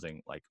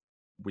closing, like,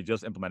 we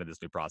just implemented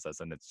this new process,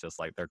 and it's just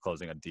like they're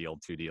closing a deal,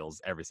 2 deals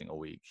every single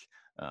week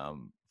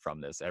from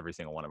this, every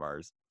single one of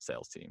our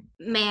sales team.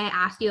 May I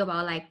ask you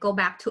about like go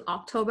back to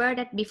October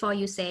that before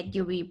you said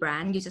you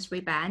just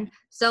rebrand.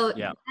 So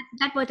Yeah.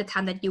 that was the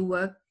time that you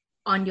work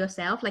on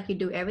yourself, like you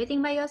do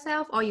everything by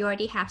yourself, or you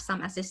already have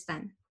some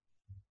assistant?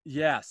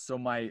 Yeah. So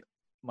my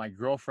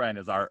girlfriend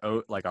is our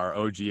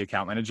OG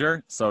account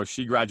manager. So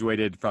she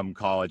graduated from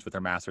college with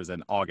her master's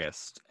in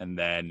August, and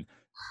then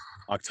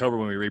October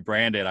when we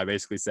rebranded, I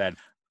basically said,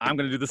 I'm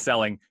going to do the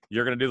selling.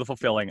 You're going to do the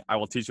fulfilling. I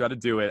will teach you how to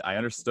do it. I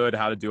understood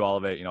how to do all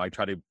of it. I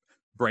try to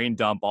brain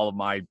dump all of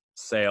my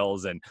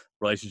sales and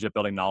relationship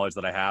building knowledge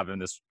that I have in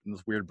this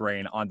weird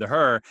brain onto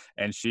her.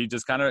 And she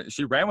just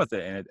she ran with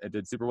it, and it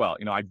did super well.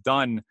 I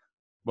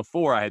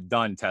had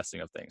done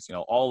testing of things,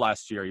 all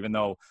last year, even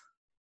though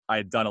I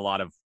had done a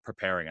lot of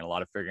preparing and a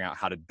lot of figuring out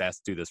how to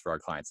best do this for our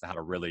clients and how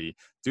to really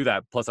do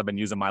that. Plus, I've been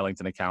using my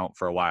LinkedIn account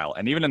for a while.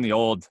 And even in the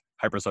old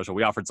Hypersocial,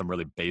 we offered some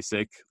really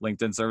basic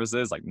LinkedIn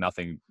services, like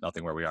nothing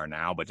where we are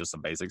now, but just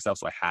some basic stuff.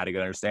 So I had a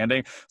good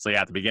understanding. So yeah,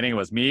 at the beginning it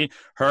was me,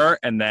 her,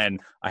 and then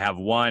I have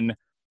one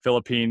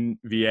Philippine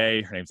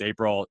VA. Her name's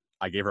April.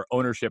 I gave her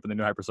ownership in the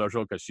new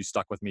Hypersocial because she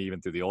stuck with me even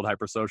through the old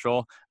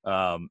Hypersocial.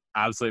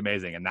 Absolutely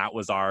amazing. And that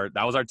was our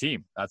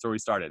team. That's where we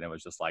started. And it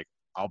was just like,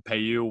 I'll pay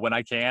you when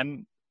I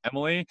can,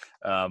 Emily.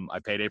 I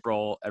paid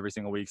April every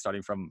single week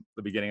starting from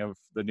the beginning of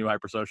the new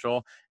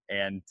Hypersocial.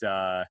 And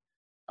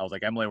I was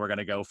like, Emily, we're going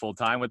to go full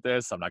time with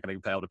this. I'm not going to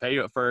be able to pay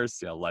you at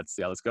first. Let's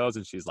see how this goes.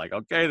 And she's like,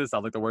 okay, this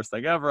sounds like the worst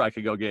thing ever. I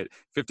could go get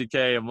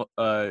 $50K,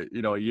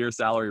 a year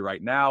salary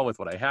right now with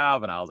what I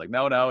have. And I was like,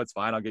 no, it's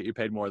fine. I'll get you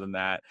paid more than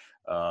that.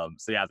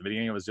 So yeah, at the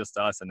beginning it was just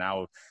us. And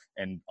now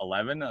in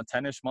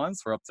 10-ish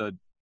months, we're up to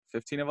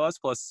 15 of us.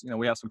 Plus,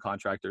 we have some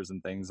contractors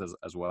and things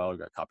as well. We've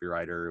got a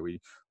copywriter. We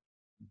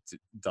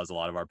does a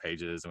lot of our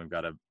pages, and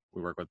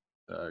we work with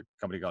a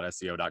company called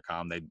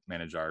SEO.com. They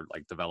manage our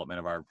development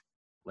of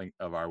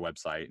our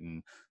website,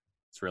 and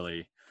it's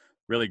really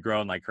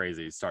grown like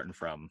crazy, starting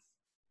from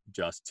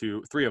just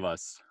 3 of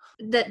us.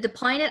 The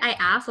point that I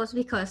asked was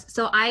because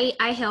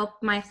I help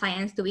my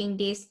clients doing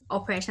this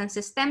operation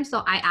system.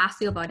 So I asked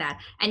you about that,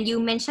 and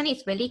you mentioned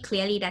it really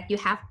clearly that you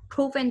have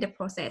proven the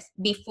process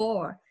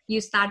before you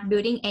start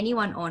building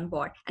anyone on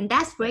board, and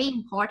that's very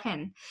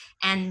important.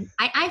 And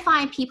I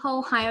find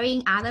people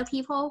hiring other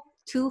people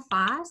too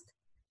fast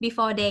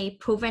before they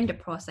proven the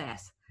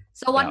process.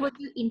 So what would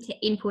you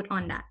input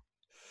on that?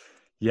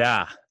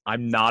 Yeah,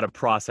 I'm not a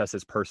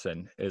processes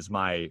person is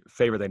my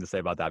favorite thing to say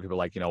about that. People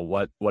are like,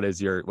 what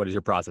is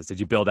your process? Did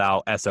you build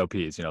out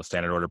SOPs,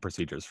 standard order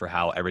procedures for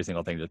how every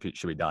single thing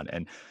should be done?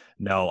 And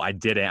no, I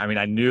didn't. I mean,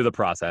 I knew the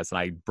process and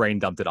I brain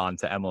dumped it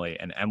onto Emily,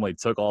 and Emily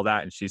took all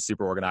that, and she's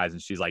super organized,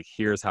 and she's like,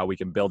 here's how we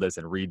can build this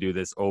and redo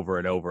this over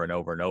and over and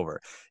over and over.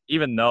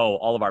 Even though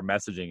all of our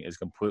messaging is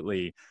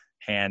completely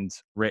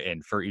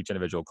handwritten for each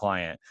individual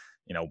client,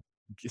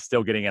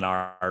 still getting in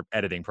our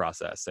editing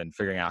process and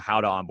figuring out how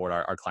to onboard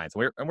our clients.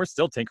 And we're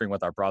still tinkering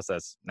with our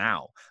process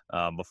now.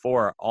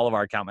 Before, all of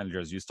our account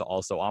managers used to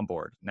also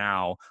onboard.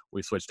 Now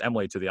we switched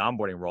Emily to the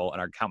onboarding role, and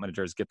our account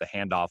managers get the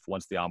handoff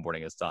once the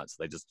onboarding is done. So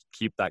they just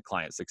keep that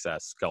client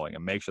success going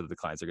and make sure that the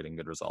clients are getting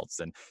good results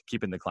and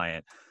keeping the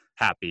client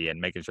happy and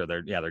making sure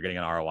they're getting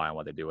an ROI on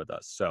what they do with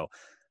us. So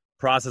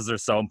processes are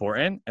so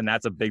important. And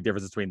that's a big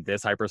difference between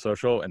this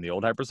Hypersocial and the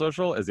old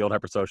Hypersocial. Is the old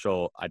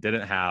Hypersocial, I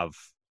didn't have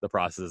the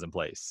processes in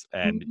place.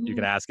 And you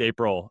can ask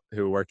April,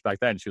 who worked back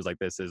then. She was like,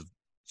 this is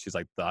she's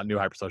like, the new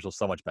Hypersocial is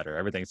so much better.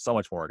 Everything's so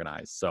much more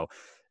organized. So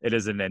it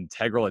is an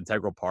integral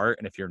part.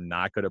 And if you're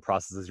not good at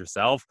processes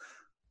yourself,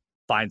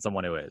 find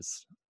someone who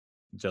is.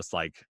 Just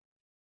like,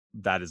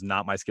 that is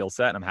not my skill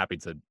set. And I'm happy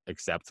to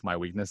accept my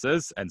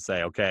weaknesses and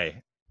say,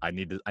 okay, I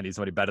need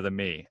somebody better than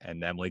me.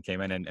 And Emily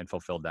came in and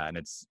fulfilled that.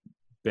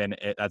 And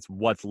that's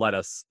what's let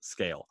us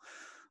scale.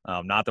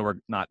 Not that we're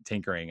not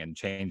tinkering and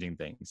changing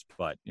things,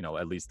 but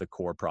at least the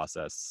core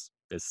process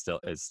is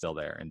still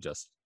there, and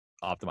just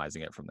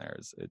optimizing it from there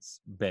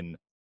it's been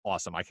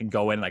awesome. I can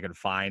go in and I can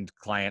find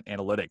client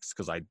analytics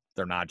because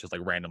they're not just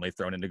like randomly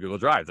thrown into Google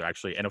Drive. They're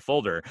actually in a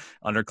folder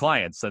under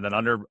clients, and then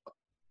under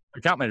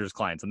account managers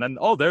clients, and then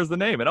there's the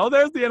name, and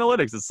there's the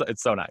analytics.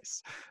 It's so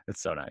nice.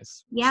 It's so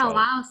nice. Yeah, so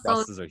wow.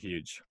 processes are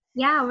huge.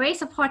 Yeah, very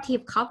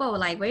supportive couple,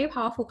 like very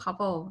powerful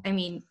couple. I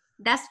mean,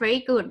 that's very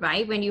good,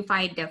 right? When you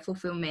find the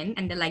fulfillment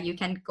and then like you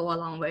can go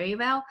along very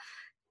well.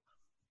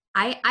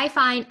 I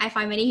find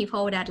many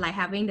people that like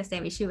having the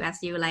same issue as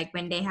you, like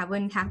when they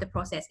haven't have the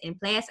process in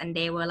place and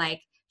they were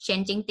like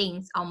changing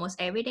things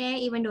almost every day,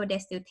 even though they're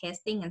still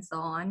testing and so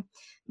on.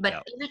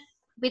 But even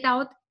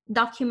without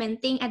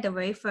documenting at the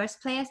very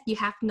first place, you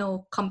have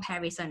no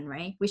comparison,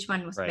 right? Which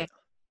one was better?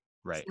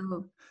 Right.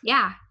 So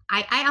yeah,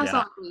 I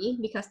also agree,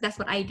 because that's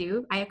what I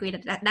do. I agree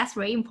that's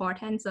very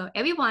important. So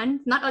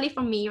everyone, not only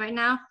from me right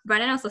now,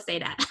 Brandon also say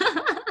that.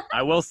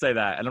 I will say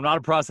that, and I'm not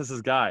a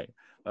processes guy.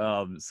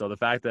 So the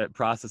fact that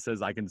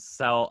processes I can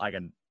sell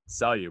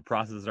you,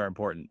 processes are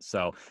important.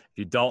 So if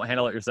you don't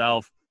handle it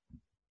yourself,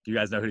 you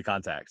guys know who to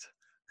contact.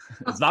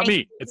 It's not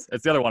me. It's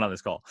the other one on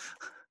this call.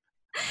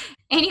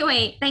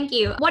 Anyway, thank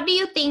you. What do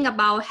you think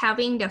about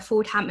having the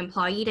full-time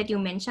employee that you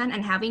mentioned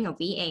and having a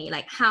VA?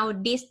 Like how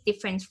this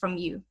different from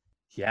you?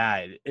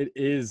 Yeah, it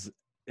is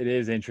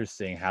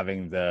interesting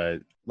having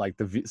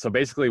so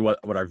basically what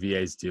our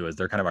VAs do is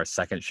they're kind of our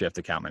second shift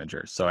account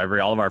managers. So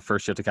all of our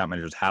first shift account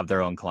managers have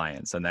their own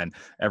clients, and then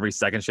every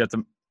second shift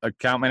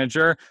account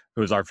manager,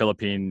 who's our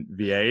Philippine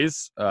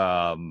VAs,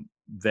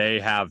 they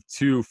have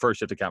 2 first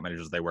shift account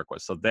managers they work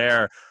with. So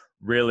they're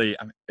really,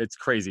 it's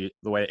crazy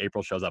the way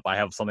April shows up. I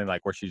have something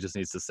like where she just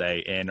needs to say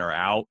in or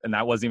out, and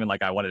that wasn't even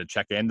like I wanted to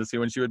check in to see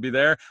when she would be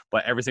there,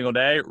 but every single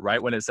day,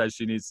 right when it says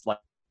she needs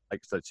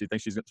so she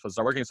thinks she's supposed to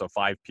start working, so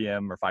 5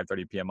 p.m. or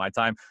 5:30 p.m. my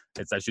time,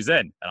 it says she's in,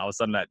 and all of a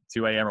sudden at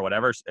 2 a.m. or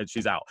whatever,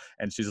 she's out,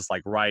 and she's just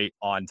like right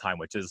on time,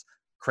 which is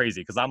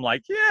crazy because I'm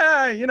like,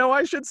 yeah,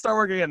 I should start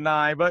working at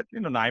 9, but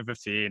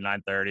 9:15,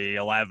 9:30,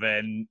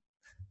 11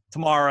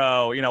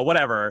 tomorrow,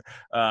 whatever.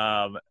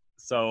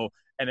 So,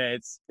 and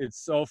it's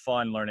so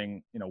fun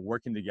learning,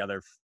 working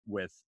together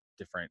with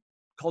different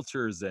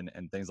cultures and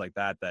things like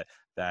that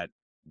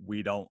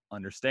we don't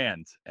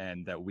understand,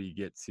 and that we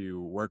get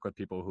to work with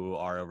people who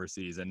are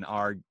overseas and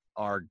are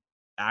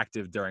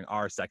active during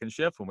our second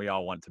shift when we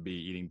all want to be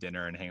eating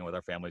dinner and hanging with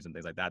our families and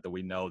things like that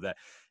we know that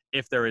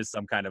if there is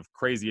some kind of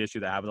crazy issue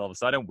that happens all of a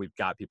sudden, we've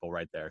got people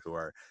right there who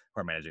are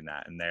managing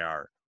that, and they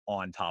are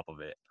on top of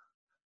it.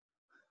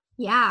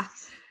 Yeah,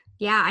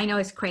 I know,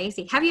 it's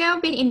crazy. Have you ever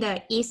been in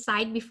the east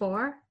side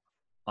before?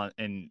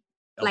 In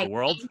like the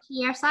world?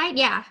 Here side?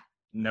 Yeah.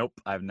 Nope,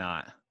 I've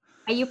not.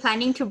 Are you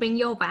planning to bring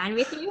your van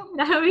with you?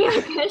 That would be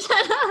a question.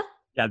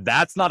 Yeah,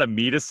 that's not a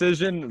me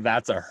decision.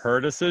 That's a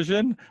her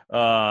decision.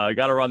 I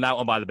got to run that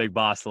one by the big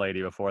boss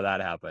lady before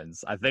that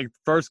happens. I think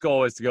first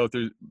goal is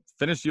to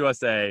finish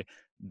USA.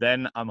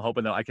 Then I'm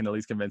hoping that I can at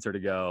least convince her to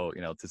go,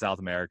 to South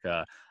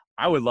America.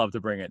 I would love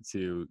to bring it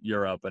to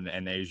Europe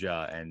and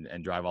Asia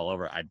and drive all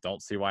over. I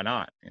don't see why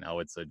not.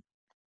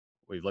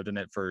 We've lived in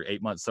it for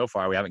 8 months so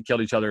far. We haven't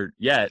killed each other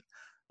yet.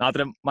 Not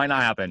that it might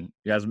not happen.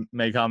 You guys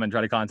may come and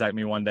try to contact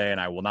me one day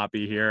and I will not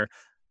be here.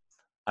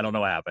 I don't know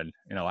what happened.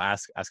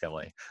 Ask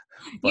Emily.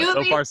 But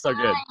so far, so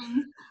good.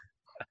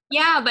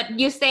 Yeah, but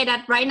you say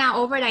that right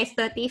now over there is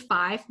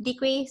 35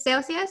 degrees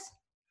Celsius?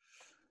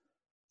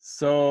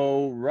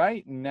 So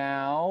right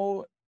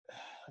now,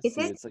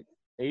 it's like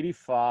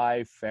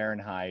 85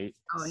 Fahrenheit.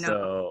 Oh,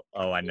 no.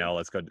 So, I know.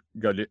 Let's go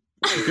do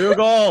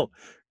Google.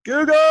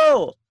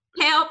 Google.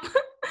 Help.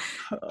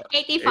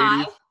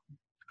 85.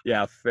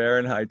 Yeah,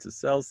 Fahrenheit to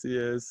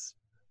Celsius.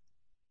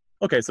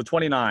 Okay, so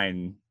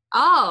 29.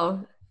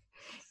 Oh,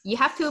 you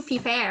have to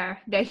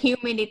prepare the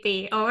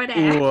humidity over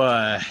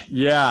there.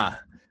 Yeah.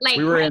 Like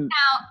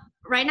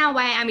right now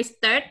where I'm is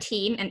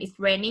 13 and it's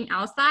raining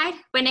outside.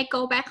 When I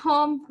go back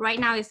home, right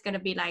now it's going to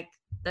be like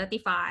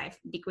 35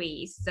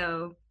 degrees.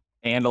 So.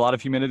 And a lot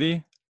of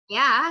humidity?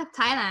 Yeah,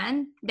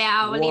 Thailand. They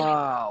are really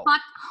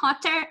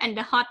hotter and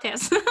the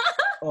hottest.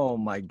 Oh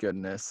my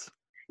goodness.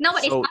 No,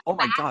 but it's not oh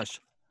my bad.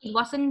 Gosh. It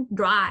wasn't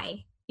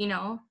dry,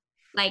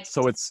 like.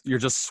 So you're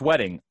just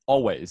sweating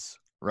always,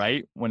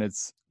 right? When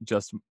it's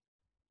just.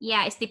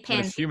 Yeah, it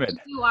depends. It's humid. If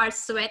you are a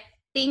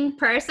sweating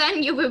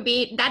person, you will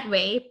be that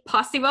way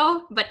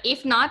possible. But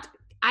if not,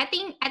 I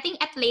think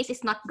at least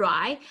it's not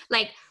dry.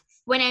 Like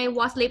when I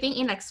was living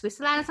in like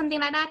Switzerland or something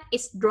like that,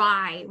 it's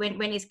dry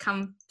when it's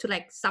come to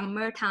like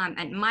summertime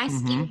and my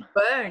skin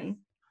burn.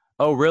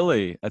 Oh,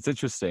 really? That's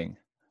interesting.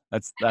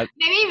 that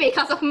Maybe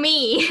because of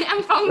me.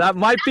 I'm from. that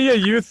might be a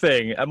you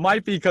thing. It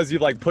might be because you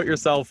like put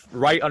yourself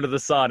right under the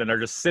sun and are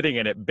just sitting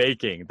in it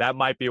baking. That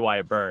might be why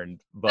it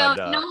burned. Well,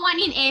 But no one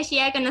in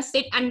Asia gonna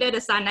sit under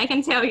the sun. I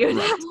can tell you right,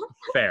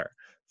 that.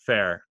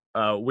 fair.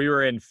 We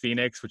were in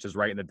Phoenix, which is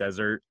right in the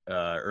desert,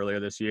 earlier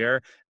this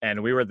year,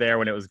 and we were there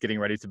when it was getting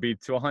ready to be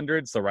to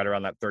 100, so right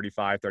around that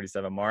 35,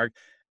 37 mark.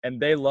 And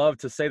they love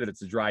to say that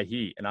it's a dry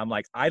heat, and I'm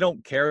like, I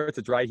don't care if it's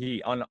a dry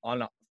heat. On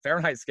a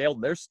Fahrenheit scale,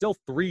 there's still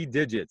 3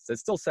 digits. It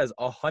still says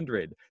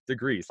 100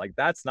 degrees. Like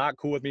that's not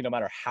cool with me, no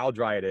matter how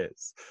dry it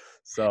is.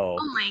 So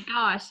Oh my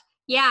gosh.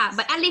 Yeah,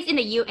 but at least in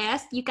the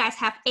US, you guys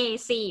have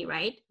AC,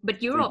 right? But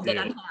we Europe, they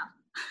don't do. have.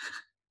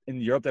 In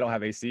Europe, they don't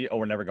have AC. Oh,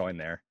 we're never going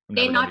there. I'm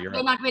They never going not to they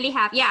Europe. not really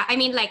have. Yeah, I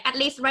mean, like at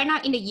least right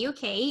now in the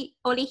UK,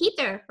 only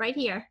heater right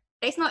here.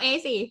 There's no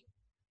AC.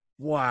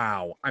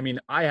 Wow. I mean,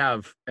 I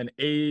have an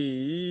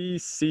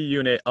AC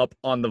unit up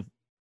on the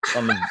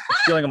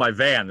ceiling of my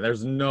van.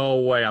 There's no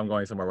way I'm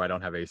going somewhere where I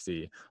don't have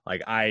AC.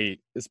 Like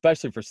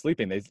especially for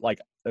sleeping,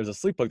 there's a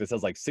sleep book that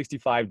says like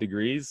 65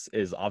 degrees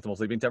is optimal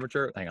sleeping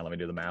temperature. Hang on, let me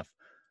do the math.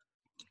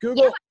 Yeah,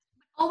 Google.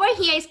 over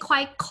here is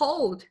quite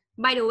cold,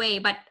 by the way.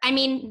 But I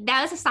mean,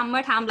 there's a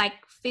summertime like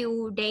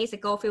few weeks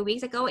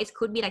ago, it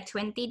could be like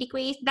 20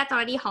 degrees. That's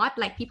already hot.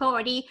 Like people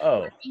already Oh,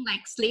 working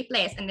like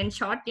sleepless and then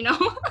short.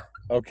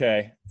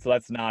 okay. So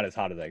that's not as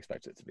hot as I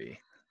expected it to be.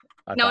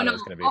 I No, thought it no.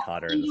 was going to be Oh,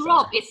 hotter in in the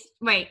Europe, summer. it's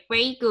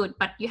very good,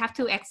 but you have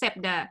to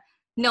accept the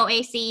no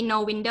AC,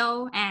 no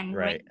window, and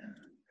rain. Right.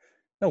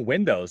 No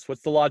windows.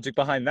 What's the logic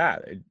behind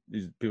that?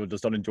 People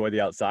just don't enjoy the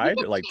You outside.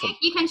 can Like check.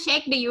 You can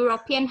check the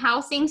European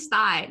housing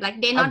style.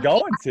 Like they I'm not really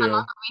going have a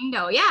lot to. of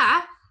window.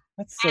 Yeah,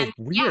 That's so and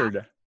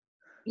weird.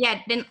 yeah.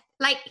 Then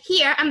like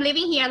here, I'm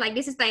living here. Like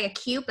this is like a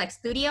cube, like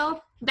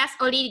studio. That's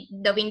only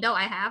the window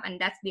I have, and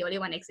that's the only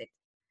one exit.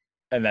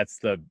 And that's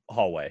the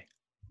hallway.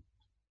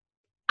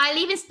 I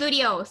live in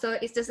studio, so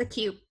it's just a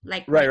cube.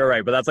 Like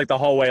Right. But that's like the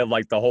hallway of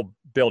like the whole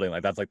building.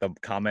 Like that's like the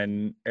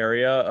common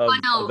area Oh of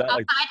no, that.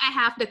 Like, outside I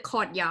have the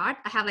courtyard.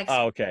 I have like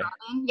oh, okay,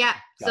 garden. Yeah.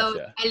 So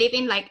gotcha. I live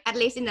in like at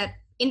least in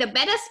the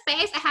better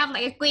space. I have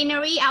like a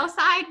greenery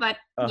outside, but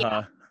Uh yeah.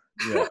 huh.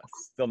 Yeah.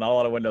 Still not a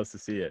lot of windows to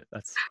see it.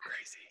 That's so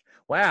crazy.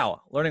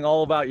 Wow, learning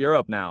all about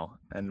Europe now,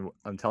 and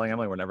I'm telling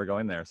Emily we're never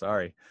going there.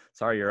 Sorry,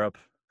 Europe.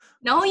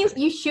 No, Just you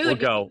kidding. you should.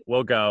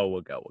 We'll go.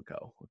 We'll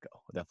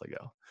definitely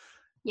go.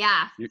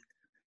 Yeah.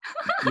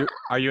 You,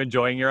 are you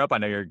enjoying Europe? I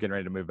know you're getting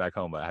ready to move back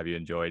home, but have you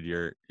enjoyed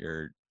your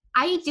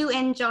I do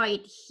enjoy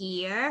it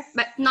here,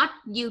 but not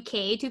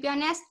UK to be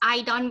honest.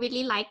 I don't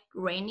really like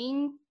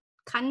raining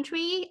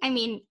country. I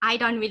mean, I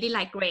don't really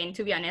like rain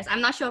to be honest.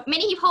 I'm not sure.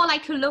 Many people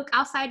like to look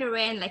outside the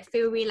rain, like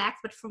feel relaxed,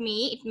 but for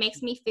me, it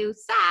makes me feel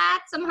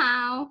sad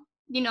somehow.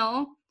 You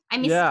know, I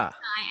miss Yeah.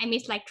 sunshine, I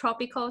miss like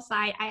tropical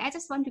side. I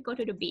just want to go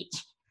to the beach.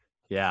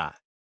 Yeah.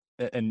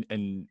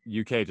 And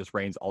UK just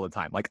rains all the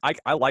time. Like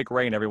I like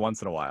rain every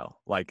once in a while.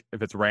 Like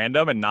if it's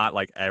random and not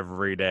like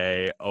every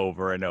day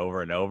over and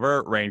over and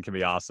over, rain can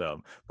be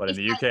awesome. But in It's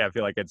the like UK, I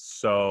feel like it's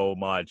so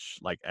much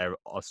like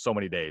so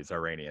many days are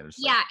rainy and it's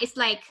like yeah, it's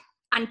like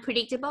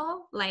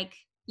unpredictable. Like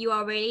you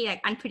are really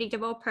like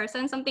unpredictable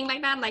person, something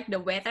like that. Like the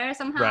weather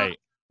somehow right.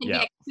 can be Yeah.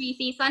 like 3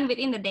 seasons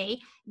within the day.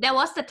 There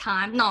was the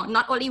time, no,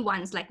 not only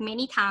once, like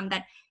many times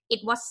that it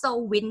was so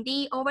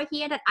windy over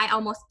here that I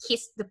almost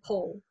kissed the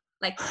pole.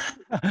 Like,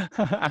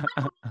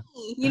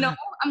 you know,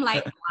 I'm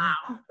like,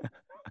 wow.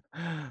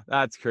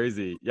 That's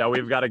crazy. Yeah,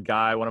 we've got a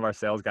guy, one of our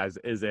sales guys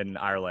is in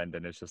Ireland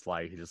and it's just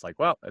like he's just like,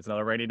 well, it's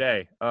another rainy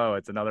day. Oh,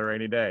 it's another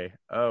rainy day.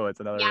 Oh, it's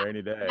another Yeah,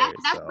 rainy day.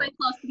 that's So very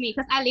close to me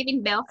because I live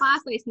in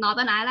Belfast, so it's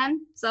Northern Ireland.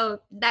 So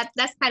that's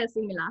kind of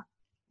similar.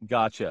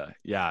 gotcha.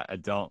 Yeah, I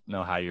don't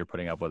know how you're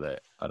putting up with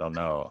it. I don't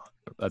know.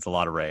 That's a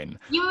lot of rain.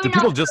 You will Do know,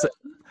 people just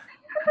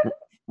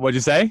what'd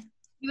you say?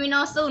 you will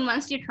know soon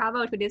once you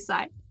travel to this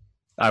side.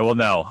 I will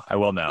know. I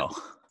will know.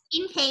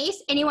 In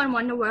case anyone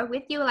want to work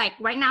with you, like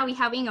right now we're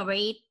having a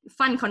very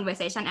fun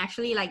conversation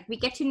actually. Like we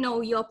get to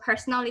know your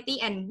personality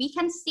and we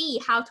can see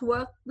how to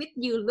work with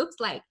you looks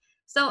like.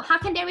 So how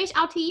can they reach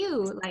out to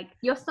you? Like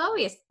your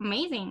service,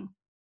 amazing.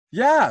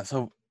 Yeah.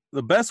 So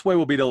the best way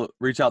will be to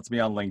reach out to me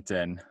on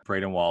LinkedIn,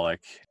 Braden Wallach.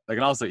 They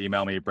can also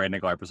email me, Braden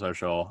Nikolai for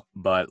social,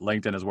 but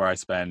LinkedIn is where I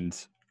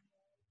spend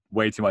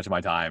way too much of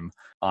my time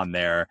on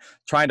there.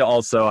 Trying to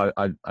also,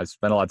 I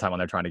spend a lot of time on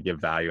there trying to give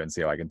value and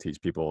see how I can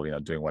teach people,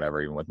 doing whatever,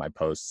 even with my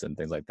posts and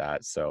things like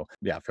that. So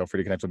yeah, feel free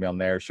to connect with me on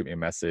there. Shoot me a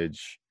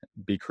message.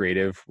 Be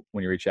creative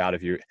when you reach out.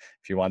 If you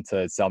want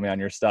to sell me on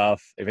your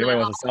stuff, if anybody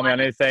wants to sell me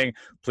on anything,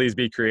 please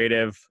be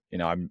creative.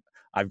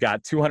 I've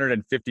got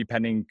 250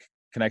 pending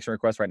connection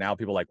requests right now,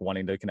 people like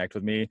wanting to connect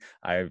with me.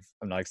 I'm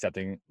not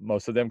accepting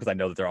most of them because I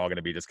know that they're all going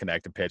to be just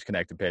connect and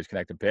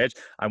pitch.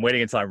 I'm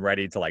waiting until I'm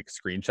ready to like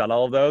screenshot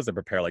all of those and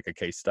prepare like a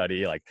case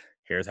study, like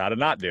here's how to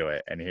not do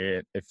it. And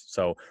here, if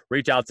so,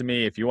 reach out to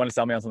me. If you want to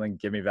sell me on something,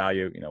 give me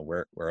value.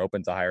 We're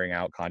open to hiring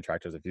out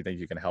contractors. If you think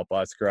you can help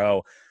us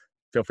grow,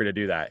 feel free to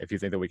do that. If you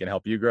think that we can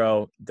help you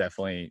grow,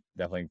 definitely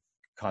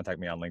contact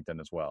me on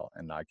LinkedIn as well.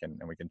 And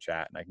we can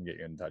chat and I can get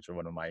you in touch with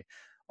one of my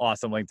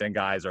awesome LinkedIn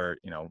guys, or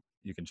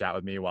you can chat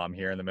with me while I'm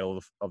here in the middle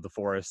of the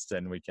forest,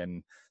 and we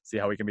can see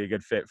how we can be a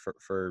good fit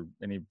for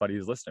anybody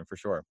who's listening, for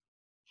sure.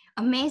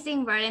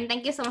 Amazing, Vernon.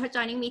 Thank you so much for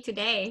joining me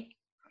today.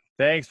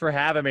 Thanks for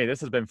having me. This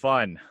has been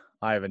fun.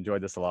 I've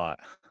enjoyed this a lot.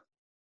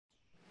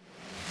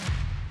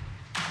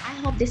 I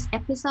hope this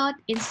episode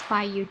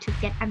inspires you to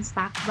get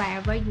unstuck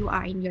wherever you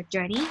are in your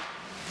journey,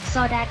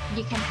 so that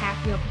you can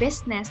have your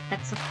business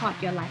that support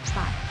your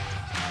lifestyle.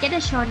 Get the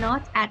show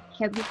notes at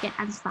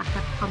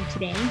helpyougetunstuck.com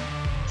today.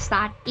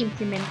 Start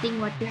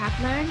implementing what you have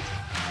learned.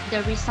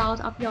 The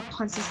result of your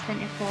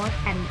consistent effort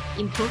and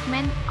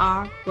improvement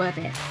are worth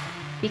it,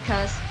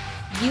 because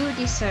you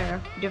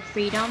deserve the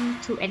freedom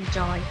to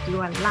enjoy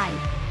your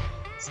life.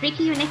 Speak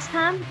to you next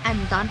time,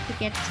 and don't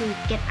forget to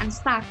get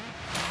unstuck.